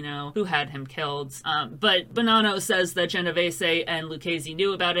Gambino who had him killed. But Bonanno says that Genovese and Lucchese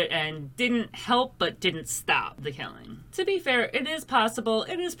knew about it and didn't help but didn't stop the killing. To be fair, it is possible,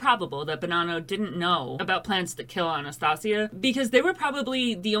 it is probable that Bonanno didn't know about plans to kill Anastasia because they were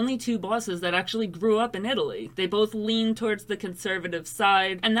probably the only two bosses that actually grew up in Italy. They both leaned towards the conservative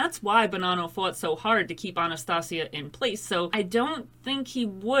side, and that's why Bonanno fought so hard to keep Anastasia in place. So I don't think he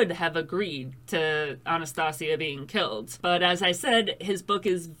would have agreed to Anastasia being killed. But as I said, his book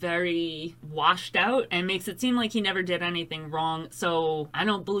is very washed out and makes it seem like he never did anything wrong. So I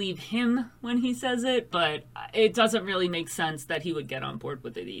don't believe him when he says it, but it doesn't really make sense that he would get on board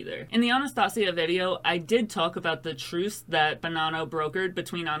with it either. In the Anastasia video, I did talk about the truce that Bonanno brokered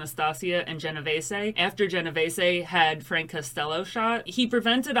between Anastasia and Genovese after Genovese had Frank Costello shot. He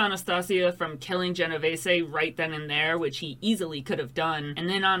prevented Anastasia from killing Genovese right then and there, which he easily could have done, and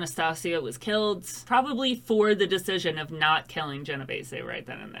then Anastasia was killed, probably for the decision of not killing Genovese right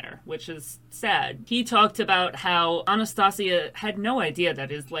then and there, which is sad. He talked about how Anastasia had no idea that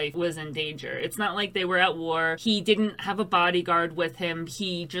his life was in danger. It's not like they were at war. He didn't have a bodyguard with him.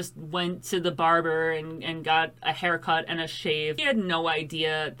 He just went to the barber and got a haircut and a shave. He had no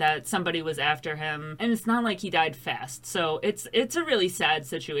idea that somebody was after him, and it's not like he died fast. So it's a really sad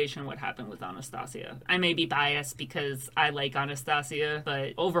situation what happened with Anastasia. I may be biased because I like Anastasia,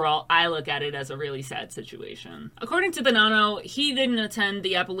 but overall I look at it as a really sad situation. According to Bonanno, he didn't attend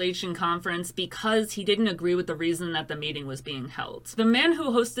the Appalachian Conference because he didn't agree with the reason that the meeting was being held. The man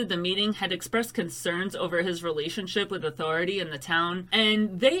who hosted the meeting had expressed concerns over his relationship with authority in the town,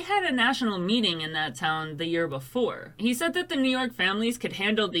 and they had a national meeting in that town the year before. He said that the New York families could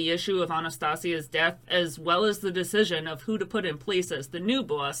handle the issue of Anastasia's death as well as the decision of who to put in place as the new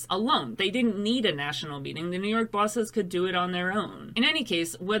boss alone. They didn't need a national meeting. The New York bosses could do it on their own. In any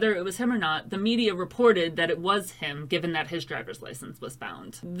case, whether it was him or not, the media reported that it was him, given that his driver's license was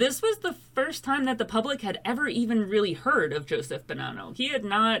found. This was the first time that the public had ever even really heard of Joseph Bonanno. He had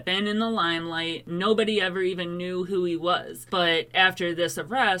not been in the limelight. Nobody ever even knew who he was. But after this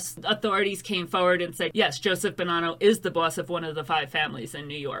arrest, authorities came forward and said, yes, Joseph Bonanno is the boss of one of the 5 families in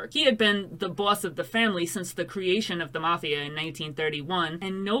New York. He had been the boss of the family since the creation of the Mafia in 1931,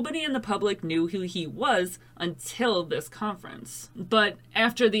 and nobody in the public knew who he was until this conference. But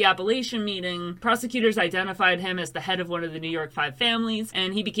after the appellation meeting, prosecutors identified him as the head of one of the New York 5 families,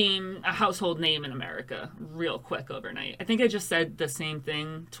 and he became a household name in America real quick overnight. I think I just said the same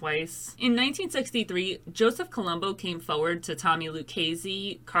thing twice. In 1963, Joseph Colombo came forward to Tommy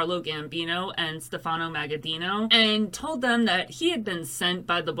Lucchese, Carlo Gambino, and Stefano Magaddino, and told them that he had been sent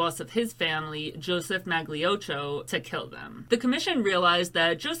by the boss of his family, Joseph Magliocco, to kill them. The commission realized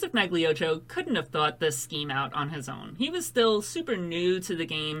that Joseph Magliocco couldn't have thought this scheme out on his own. He was still super new to the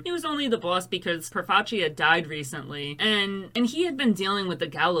game. He was only the boss because Profaci had died recently, and he had been dealing with the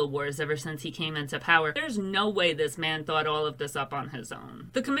Gallo Wars ever since he came into power. There's no way this man thought all of this up on his own.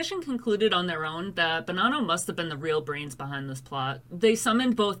 The commission concluded on their own that Bonanno must have been the real brains behind this plot. They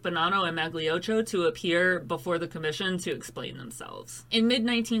summoned both Bonanno and Magliocco to appear before the commission to explain themselves. In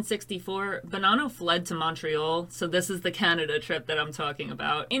mid-1964, Bonanno fled to Montreal, so this is the Canada trip that I'm talking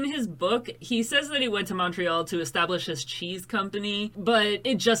about. In his book, he says that he went to Montreal to establish his cheese company, but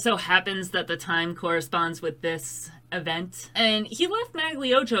it just so happens that the time corresponds with this event. And he left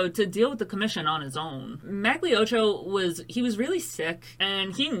Magliocco to deal with the commission on his own. Magliocco was really sick,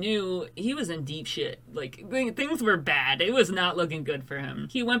 and he knew he was in deep shit. Like, things were bad. It was not looking good for him.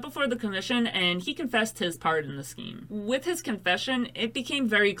 He went before the commission, and he confessed his part in the scheme. With his confession, it became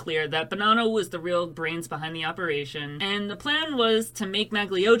very clear that Bonanno was the real brains behind the operation, and the plan was to make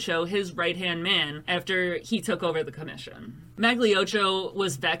Magliocco his right-hand man after he took over the commission. Magliocco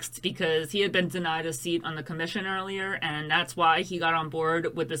was vexed because he had been denied a seat on the commission earlier, and that's why he got on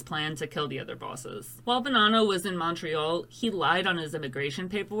board with this plan to kill the other bosses. While Bonanno was in Montreal, he lied on his immigration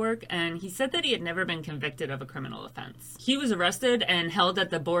paperwork, and he said that he had never been convicted of a criminal offense. He was arrested and held at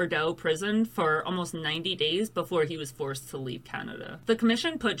the Bordeaux prison for almost 90 days before he was forced to leave Canada. The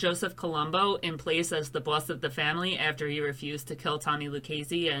commission put Joseph Colombo in place as the boss of the family after he refused to kill Tommy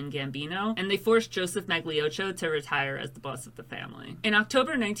Lucchese and Gambino, and they forced Joseph Magliocco to retire as the boss of the family. In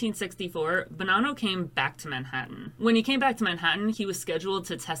October 1964, Bonanno came back to Manhattan. When he came back to Manhattan, he was scheduled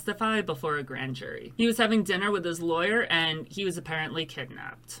to testify before a grand jury. He was having dinner with his lawyer, and he was apparently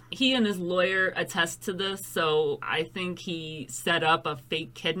kidnapped. He and his lawyer attest to this, so I think he set up a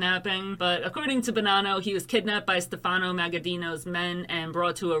fake kidnapping. But according to Bonanno, he was kidnapped by Stefano Magaddino's men and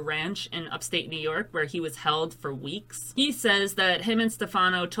brought to a ranch in upstate New York, where he was held for weeks. He says that him and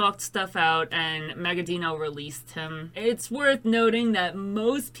Stefano talked stuff out, and Magaddino released him. It's worth noting that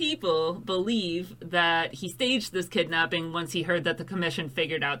most people believe that he staged this kidnapping once he heard that the commission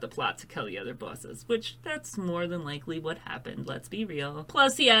figured out the plot to kill the other bosses, which that's more than likely what happened, let's be real.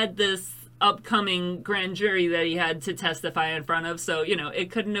 Plus, he had this upcoming grand jury that he had to testify in front of, so,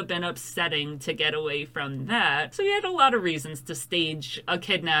 it couldn't have been upsetting to get away from that. So he had a lot of reasons to stage a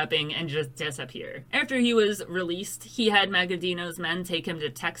kidnapping and just disappear. After he was released, he had Magaddino's men take him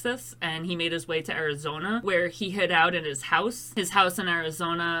to Texas, and he made his way to Arizona, where he hid out in his house. His house in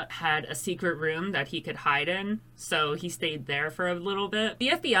Arizona had a secret room that he could hide in, so he stayed there for a little bit. The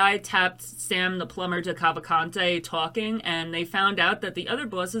FBI tapped Sam the plumber de Cavalcante talking, and they found out that the other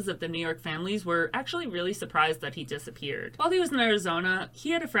bosses of the New York families were actually really surprised that he disappeared. While he was in Arizona, he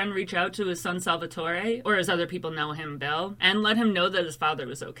had a friend reach out to his son Salvatore, or as other people know him, Bill, and let him know that his father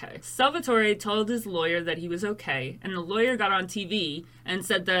was okay. Salvatore told his lawyer that he was okay, and the lawyer got on TV and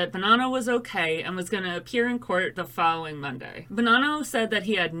said that Bonanno was okay and was going to appear in court the following Monday. Bonanno said that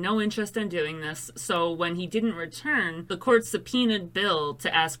he had no interest in doing this, so when he didn't return, the court subpoenaed Bill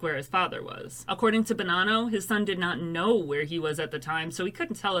to ask where his father was. According to Bonanno, his son did not know where he was at the time, so he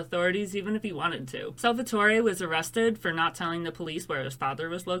couldn't tell authorities even if he wanted to. Salvatore was arrested for not telling the police where his father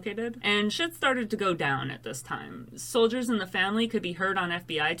was located, and shit started to go down at this time. Soldiers in the family could be heard on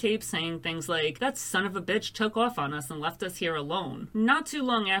FBI tapes saying things like, "That son of a bitch took off on us and left us here alone." Not Not too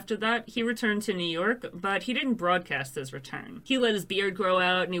long after that, he returned to New York, but he didn't broadcast his return. He let his beard grow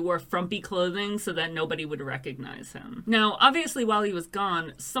out and he wore frumpy clothing so that nobody would recognize him. Now, obviously while he was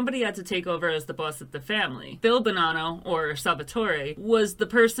gone, somebody had to take over as the boss of the family. Bill Bonanno, or Salvatore, was the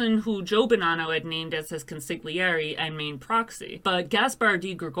person who Joe Bonanno had named as his consigliere and main proxy. But Gaspar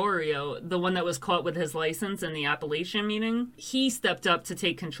di Gregorio, the one that was caught with his license in the Appalachian meeting, he stepped up to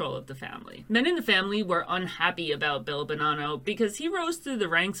take control of the family. Men in the family were unhappy about Bill Bonanno because he rose through the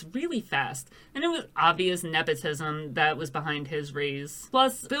ranks really fast, and it was obvious nepotism that was behind his raise.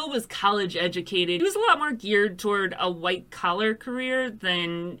 Plus, Bill was college educated. He was a lot more geared toward a white-collar career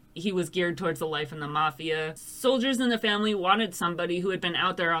than he was geared towards the life in the mafia. Soldiers in the family wanted somebody who had been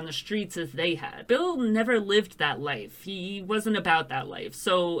out there on the streets as they had. Bill never lived that life. He wasn't about that life,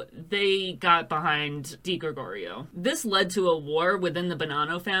 so they got behind Di Gregorio. This led to a war within the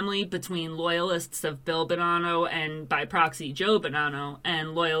Bonanno family between loyalists of Bill Bonanno and, by proxy, Joe Bonanno,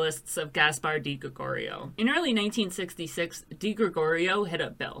 and loyalists of Gaspar di Gregorio. In early 1966, Di Gregorio hit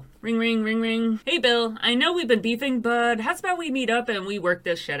up Bill. Ring, ring, ring, ring. Hey, Bill, I know we've been beefing, but how's about we meet up and we work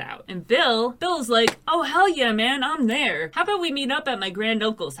this shit out? And Bill's like, oh, hell yeah, man, I'm there. How about we meet up at my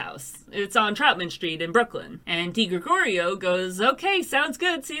granduncle's house? It's on Troutman Street in Brooklyn. And Di Gregorio goes, okay, sounds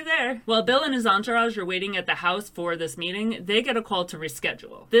good, see you there. While Bill and his entourage are waiting at the house for this meeting, they get a call to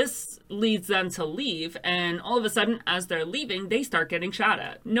reschedule. This leads them to leave, and all of a sudden, as they're leaving, they start getting shot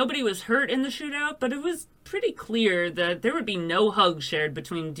at. Nobody was hurt in the shootout, but it was pretty clear that there would be no hugs shared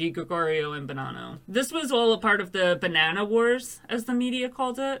between Di Gregorio and Bonanno. This was all a part of the Banana Wars, as the media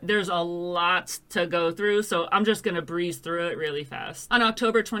called it. There's a lot to go through, so I'm just gonna breeze through it really fast. On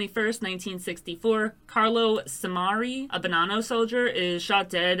October 21st, 1964, Carlo Samari, a Bonanno soldier, is shot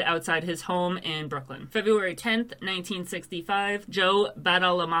dead outside his home in Brooklyn. February 10th, 1965, Joe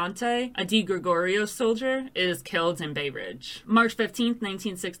Badalamenti, a Di Gregorio soldier, is killed in Bay Ridge. March 15th,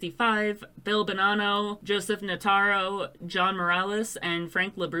 1965, Bill Bonanno, Joseph Notaro, John Morales, and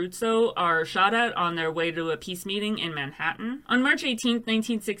Frank Labruzzo are shot at on their way to a peace meeting in Manhattan. On March 18th,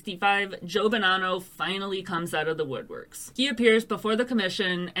 1965, Joe Bonanno finally comes out of the woodworks. He appears before the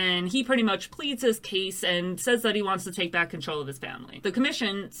commission, and he pretty much pleads his case and says that he wants to take back control of his family. The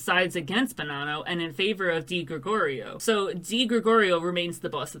commission sides against Bonanno and in favor of Di Gregorio, so Di Gregorio remains the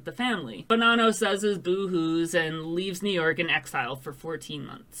boss of the family. Bonanno says his boo-hoos and leaves New York in exile for 14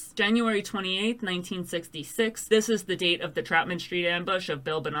 months. January 28th, 1966, this is the date of the Troutman Street ambush of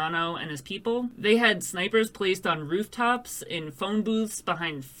Bill Bonanno and his people. They had snipers placed on rooftops, in phone booths,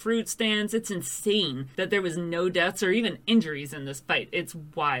 behind fruit stands. It's insane that there was no deaths or even injuries in this fight. It's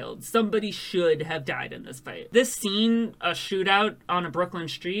wild. Somebody should have died in this fight. This scene, a shootout on a Brooklyn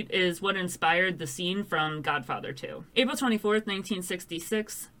street, is what inspired the scene from Godfather 2. April 24th,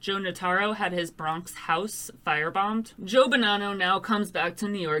 1966, Joe Notaro had his Bronx house firebombed. Joe Bonanno now comes back to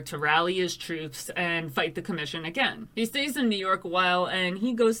New York to rally his troops and fight the commission again. He stays in New York a while and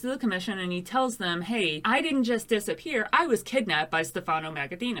he goes to the commission and he tells them, hey, I didn't just disappear, I was kidnapped by Stefano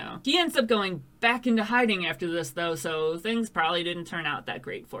Magaddino. He ends up going back into hiding after this though, so things probably didn't turn out that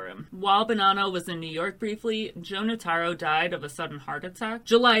great for him. While Bonanno was in New York briefly, Joe Notaro died of a sudden heart attack.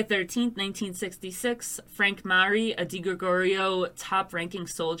 July 13th, 1966, Frank Mari, a Di Gregorio top-ranking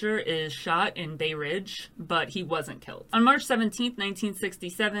soldier, is shot in Bay Ridge, but he wasn't killed. On March 17th,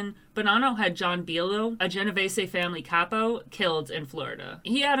 1967, Bonanno had John Bielo, a Genovese family capo, killed in Florida.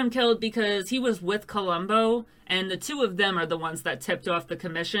 He had him killed because he was with Colombo, and the two of them are the ones that tipped off the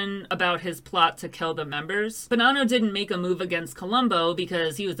commission about his plot to kill the members. Bonanno didn't make a move against Colombo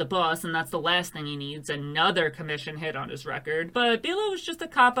because he was the boss and that's the last thing he needs, another commission hit on his record. But Bielo was just a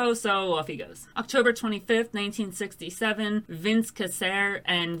capo, so off he goes. October 25th, 1967, Vince Cassare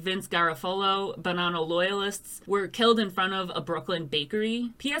and Vince Garofalo, Bonanno loyalists, were killed in front of a Brooklyn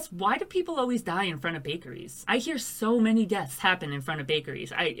bakery. P.S. Why do people always die in front of bakeries? I hear so many deaths happen in front of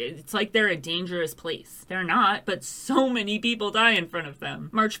bakeries. It's like they're a dangerous place. They're not, but so many people die in front of them.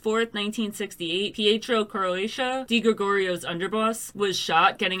 March 4th, 1968, Pietro Croatia, Di Gregorio's underboss, was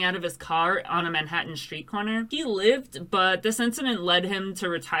shot getting out of his car on a Manhattan street corner. He lived, but this incident led him to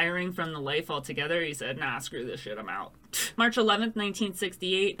retiring from the life altogether. He said, nah, screw this shit, I'm out. March 11th,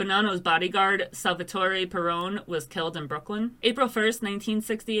 1968, Bonanno's bodyguard, Salvatore Perrone, was killed in Brooklyn. April 1st,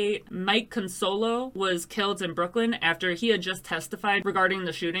 1968, Mike Consolo was killed in Brooklyn after he had just testified regarding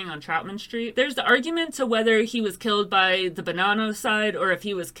the shooting on Troutman Street. There's the argument to whether he was killed by the Bonanno side or if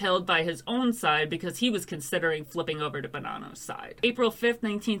he was killed by his own side because he was considering flipping over to Bonanno's side. April 5th,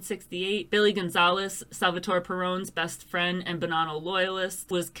 1968, Billy Gonzalez, Salvatore Perrone's best friend and Bonanno loyalist,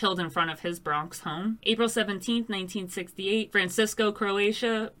 was killed in front of his Bronx home. April 17th, 1968, Francisco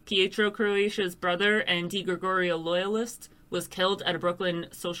Croatia, Pietro Croatia's brother and Di Gregorio loyalist, was killed at a Brooklyn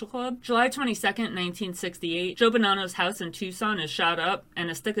social club. July 22nd, 1968, Joe Bonanno's house in Tucson is shot up and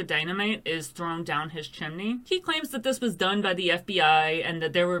a stick of dynamite is thrown down his chimney. He claims that this was done by the FBI and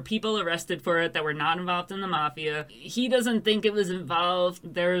that there were people arrested for it that were not involved in the mafia. He doesn't think it was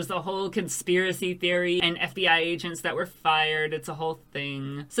involved. There's a whole conspiracy theory and FBI agents that were fired. It's a whole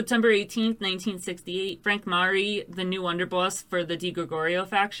thing. September 18th, 1968, Frank Mari, the new underboss for the Di Gregorio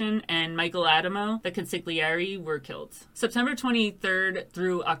faction, and Michael Adamo, the consigliere, were killed. September 23rd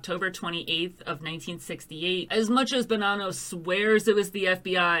through October 28th of 1968, as much as Bonanno swears it was the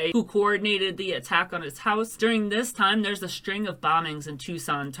FBI who coordinated the attack on his house, during this time there's a string of bombings in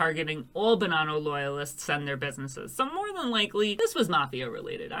Tucson targeting all Bonanno loyalists and their businesses. So more than likely, this was mafia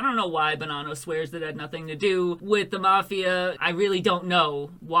related. I don't know why Bonanno swears it had nothing to do with the mafia. I really don't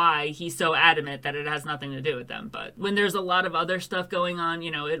know why he's so adamant that it has nothing to do with them. But when there's a lot of other stuff going on,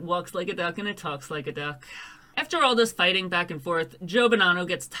 you know, it walks like a duck and it talks like a duck. After all this fighting back and forth, Joe Bonanno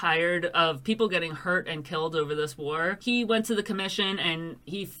gets tired of people getting hurt and killed over this war. He went to the commission and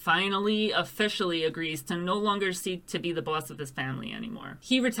he finally officially agrees to no longer seek to be the boss of his family anymore.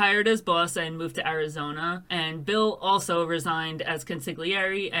 He retired as boss and moved to Arizona, and Bill also resigned as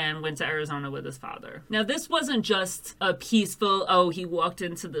consigliere and went to Arizona with his father. Now, this wasn't just a peaceful, oh, he walked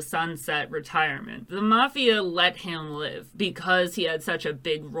into the sunset retirement. The mafia let him live because he had such a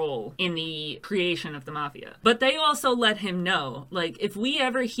big role in the creation of the mafia. But they also let him know, like, if we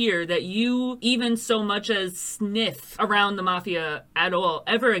ever hear that you even so much as sniff around the mafia at all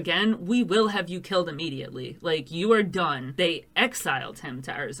ever again, we will have you killed immediately. Like, you are done. They exiled him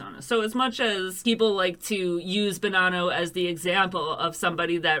to Arizona. So as much as people like to use Bonanno as the example of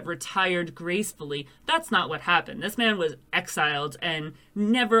somebody that retired gracefully, that's not what happened. This man was exiled and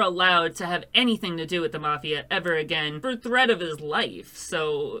never allowed to have anything to do with the mafia ever again for threat of his life.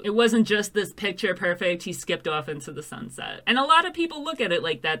 So it wasn't just this picture perfect, he skipped off into the sunset. And a lot of people look at it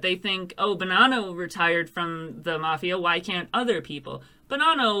like that. They think, oh, Bonanno retired from the mafia, why can't other people?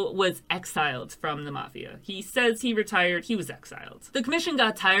 Bonanno was exiled from the mafia. He says he retired, he was exiled. The commission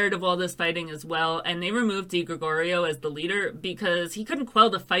got tired of all this fighting as well, and they removed Di Gregorio as the leader because he couldn't quell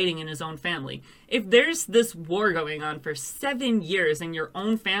the fighting in his own family. If there's this war going on for 7 years in your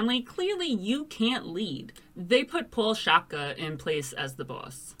own family, clearly you can't lead. They put Paul Shaka in place as the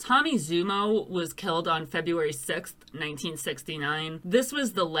boss. Tommy Zumo was killed on February 6th, 1969. This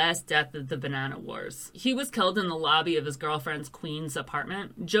was the last death of the Banana Wars. He was killed in the lobby of his girlfriend's Queens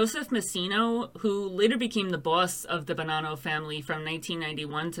apartment. Joseph Massino, who later became the boss of the Bonanno family from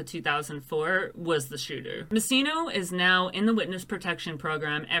 1991 to 2004, was the shooter. Massino is now in the witness protection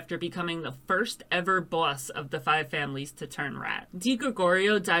program after becoming the first ever boss of the 5 families to turn rat. Di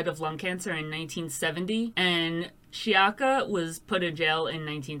Gregorio died of lung cancer in 1970, and Sciacca was put in jail in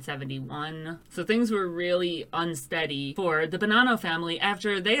 1971. So things were really unsteady for the Bonanno family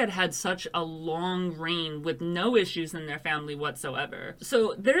after they had had such a long reign with no issues in their family whatsoever.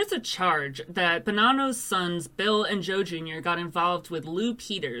 So there's a charge that Bonanno's sons, Bill and Joe Jr., got involved with Lou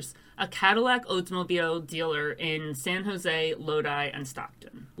Peters, a Cadillac automobile dealer in San Jose, Lodi, and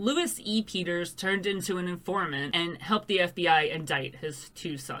Stockton. Louis E. Peters turned into an informant and helped the FBI indict his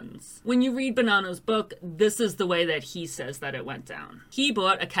 2 sons. When you read Bonanno's book, this is the way that he says that it went down. He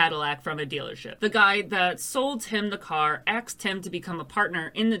bought a Cadillac from a dealership. The guy that sold him the car asked him to become a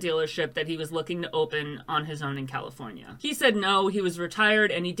partner in the dealership that he was looking to open on his own in California. He said no, he was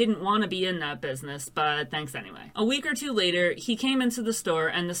retired and he didn't want to be in that business, but thanks anyway. A week or 2 later, he came into the store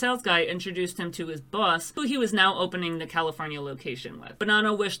and the sales guy introduced him to his boss, who he was now opening the California location with.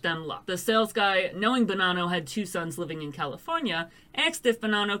 Bonanno wished them luck. The sales guy, knowing Bonanno had 2 sons living in California, asked if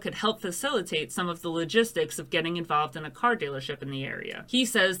Bonanno could help facilitate some of the logistics of getting involved in a car dealership in the area. He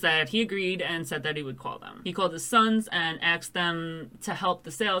says that he agreed and said that he would call them. He called his sons and asked them to help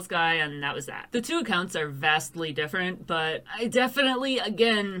the sales guy, and that was that. The 2 accounts are vastly different, but I definitely,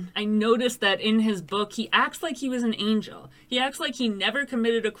 again, I noticed that in his book, he acts like he was an angel. He acts like he never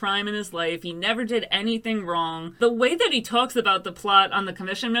committed a crime in his life. He never did anything wrong. The way that he talks about the plot on the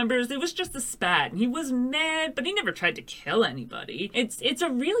commission members, it was just a spat. He was mad, but he never tried to kill anybody. It's a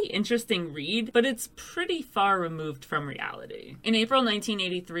really interesting read, but it's pretty far removed from reality. In April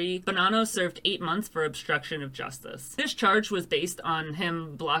 1983, Bonanno served 8 months for obstruction of justice. This charge was based on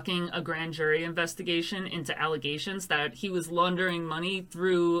him blocking a grand jury investigation into allegations that he was laundering money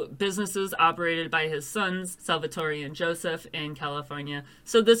through businesses operated by his sons, Salvatore and Joseph, in California.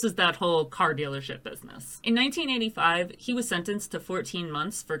 So this is that whole car dealership business. In 1985, he was sentenced to 14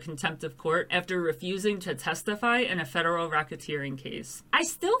 months for contempt of court after refusing to testify in a federal racketeering racketeering case. I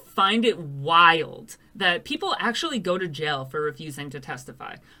still find it wild that people actually go to jail for refusing to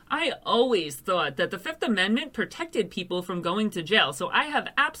testify. I always thought that the Fifth Amendment protected people from going to jail, so I have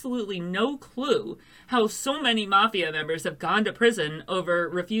absolutely no clue how so many mafia members have gone to prison over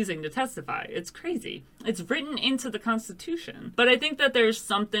refusing to testify. It's crazy. It's written into the Constitution. But I think that there's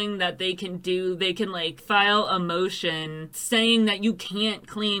something that they can do. They can, file a motion saying that you can't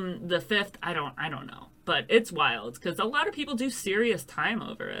claim the Fifth. I don't know. But it's wild, because a lot of people do serious time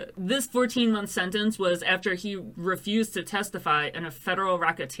over it. This 14-month sentence was after he refused to testify in a federal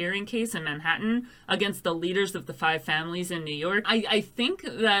racketeering case in Manhattan against the leaders of the five families in New York. I think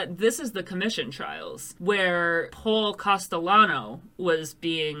that this is the commission trials, where Paul Castellano was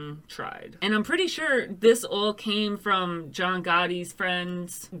being tried. And I'm pretty sure this all came from John Gotti's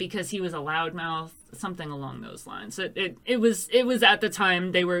friends, because he was a loudmouth. Something along those lines. It was at the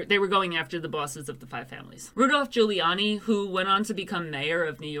time they were going after the bosses of the five families. Rudolph Giuliani, who went on to become mayor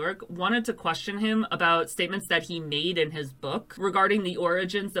of New York, wanted to question him about statements that he made in his book regarding the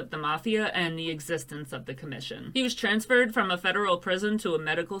origins of the mafia and the existence of the commission. He was transferred from a federal prison to a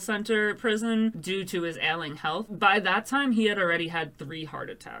medical center prison due to his ailing health. By that time, he had already had 3 heart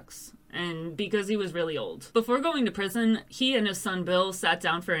attacks. And because he was really old. Before going to prison, he and his son Bill sat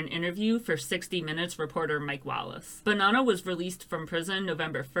down for an interview for 60 Minutes reporter Mike Wallace. Bonanno was released from prison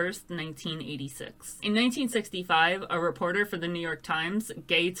November 1st, 1986. In 1965, a reporter for the New York Times,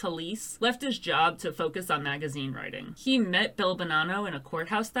 Gay Talese, left his job to focus on magazine writing. He met Bill Bonanno in a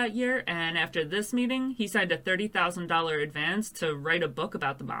courthouse that year, and after this meeting, he signed a $30,000 advance to write a book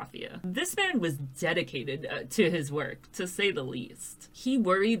about the mafia. This man was dedicated to his work, to say the least. He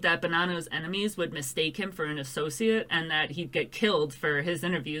worried that Bonanno's enemies would mistake him for an associate and that he'd get killed for his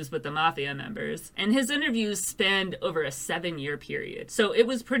interviews with the mafia members. And his interviews spanned over a 7-year period. So it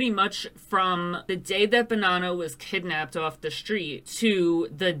was pretty much from the day that Bonanno was kidnapped off the street to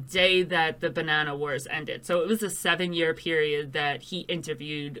the day that the Bonanno Wars ended. So it was a 7-year period that he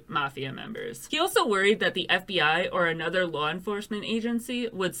interviewed mafia members. He also worried that the FBI or another law enforcement agency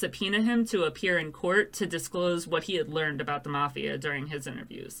would subpoena him to appear in court to disclose what he had learned about the mafia during his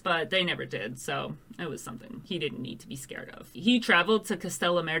interviews. But they never did, so it was something he didn't need to be scared of. He traveled to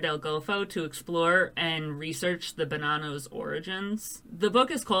Castellammare del Golfo to explore and research the Bonanno's origins. The book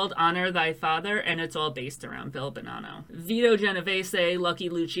is called Honor Thy Father, and it's all based around Bill Bonanno. Vito Genovese, Lucky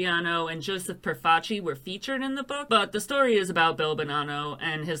Luciano, and Joseph Perfacci were featured in the book, but the story is about Bill Bonanno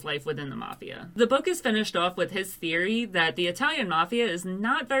and his life within the mafia. The book is finished off with his theory that the Italian mafia is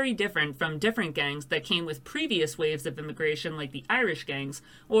not very different from different gangs that came with previous waves of immigration, like the Irish gangs,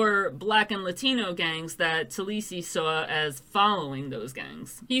 or Black and Latino gangs that Talese saw as following those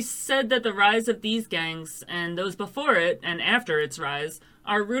gangs. He said that the rise of these gangs, and those before it and after its rise,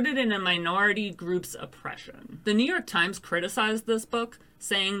 are rooted in a minority group's oppression. The New York Times criticized this book,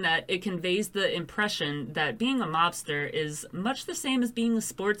 saying that it conveys the impression that being a mobster is much the same as being a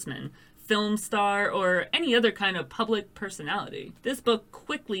sportsman, film star, or any other kind of public personality. This book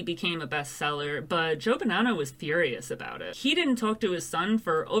quickly became a bestseller, but Joe Bonanno was furious about it. He didn't talk to his son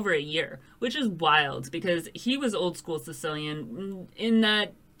for over a year, which is wild because he was old school Sicilian. In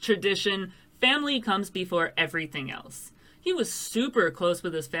that tradition, family comes before everything else. He was super close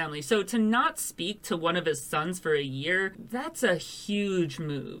with his family, so to not speak to one of his sons for a year, that's a huge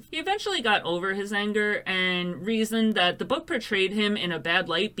move. He eventually got over his anger and reasoned that the book portrayed him in a bad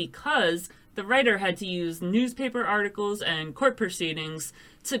light because the writer had to use newspaper articles and court proceedings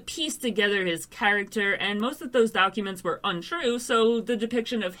to piece together his character, and most of those documents were untrue, so the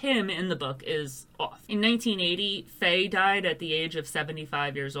depiction of him in the book is off. In 1980, Faye died at the age of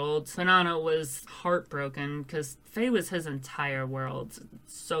 75 years old. Bonanno was heartbroken because Faye was his entire world.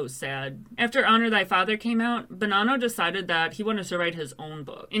 So sad. After Honor Thy Father came out, Bonanno decided that he wanted to write his own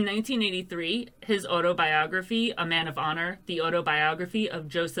book. In 1983, his autobiography, A Man of Honor, the autobiography of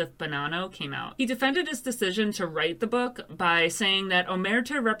Joseph Bonanno, came out. He defended his decision to write the book by saying that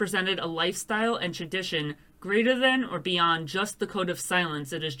Omerta represented a lifestyle and tradition greater than or beyond just the code of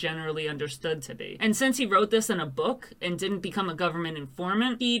silence it is generally understood to be. And since he wrote this in a book and didn't become a government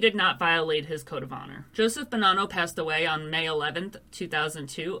informant, he did not violate his code of honor. Joseph Bonanno passed away on May 11th,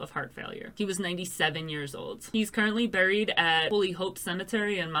 2002 of heart failure. He was 97 years old. He's currently buried at Holy Hope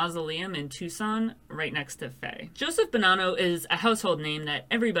Cemetery and Mausoleum in Tucson, right next to Faye. Joseph Bonanno is a household name that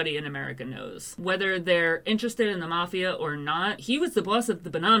everybody in America knows. Whether they're interested in the mafia or not, he was the boss of the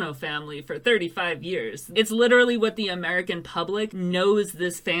Bonanno family for 35 years. It's literally what the American public knows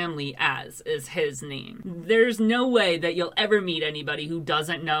this family as, is his name. There's no way that you'll ever meet anybody who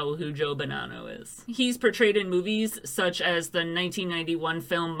doesn't know who Joe Bonanno is. He's portrayed in movies such as the 1991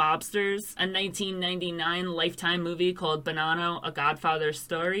 film Mobsters, a 1999 Lifetime movie called Bonanno, A Godfather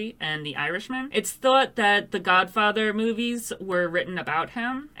Story, and The Irishman. It's thought that the Godfather movies were written about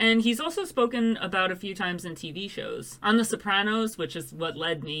him, and he's also spoken about a few times in TV shows. On The Sopranos, which is what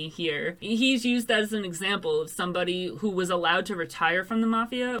led me here, he's used as an example of somebody who was allowed to retire from the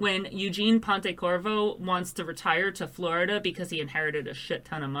mafia when Eugene Pontecorvo wants to retire to Florida because he inherited a shit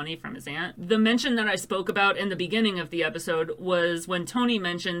ton of money from his aunt. The mention that I spoke about in the beginning of the episode was when Tony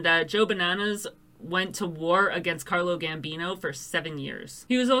mentioned that Joe Bonanno's went to war against Carlo Gambino for 7 years.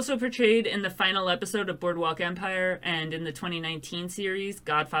 He was also portrayed in the final episode of Boardwalk Empire and in the 2019 series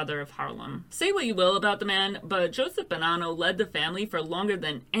Godfather of Harlem. Say what you will about the man, but Joseph Bonanno led the family for longer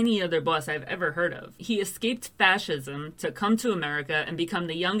than any other boss I've ever heard of. He escaped fascism to come to America and become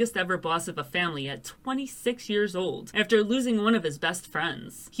the youngest ever boss of a family at 26 years old, after losing one of his best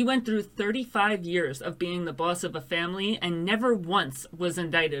friends. He went through 35 years of being the boss of a family and never once was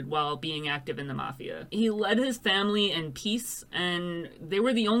indicted while being active in the mafia. He led his family in peace, and they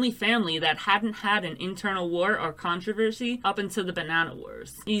were the only family that hadn't had an internal war or controversy up until the Banana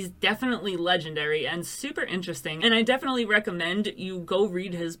Wars. He's definitely legendary and super interesting, and I definitely recommend you go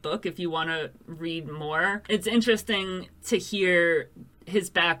read his book if you want to read more. It's interesting to hear his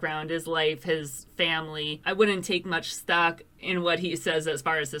background, his life, his family. I wouldn't take much stock in what he says as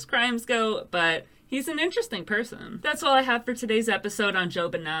far as his crimes go, but he's an interesting person. That's all I have for today's episode on Joe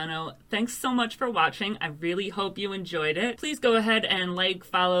Bonanno. Thanks so much for watching. I really hope you enjoyed it. Please go ahead and like,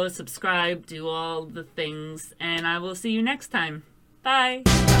 follow, subscribe, do all the things, and I will see you next time. Bye!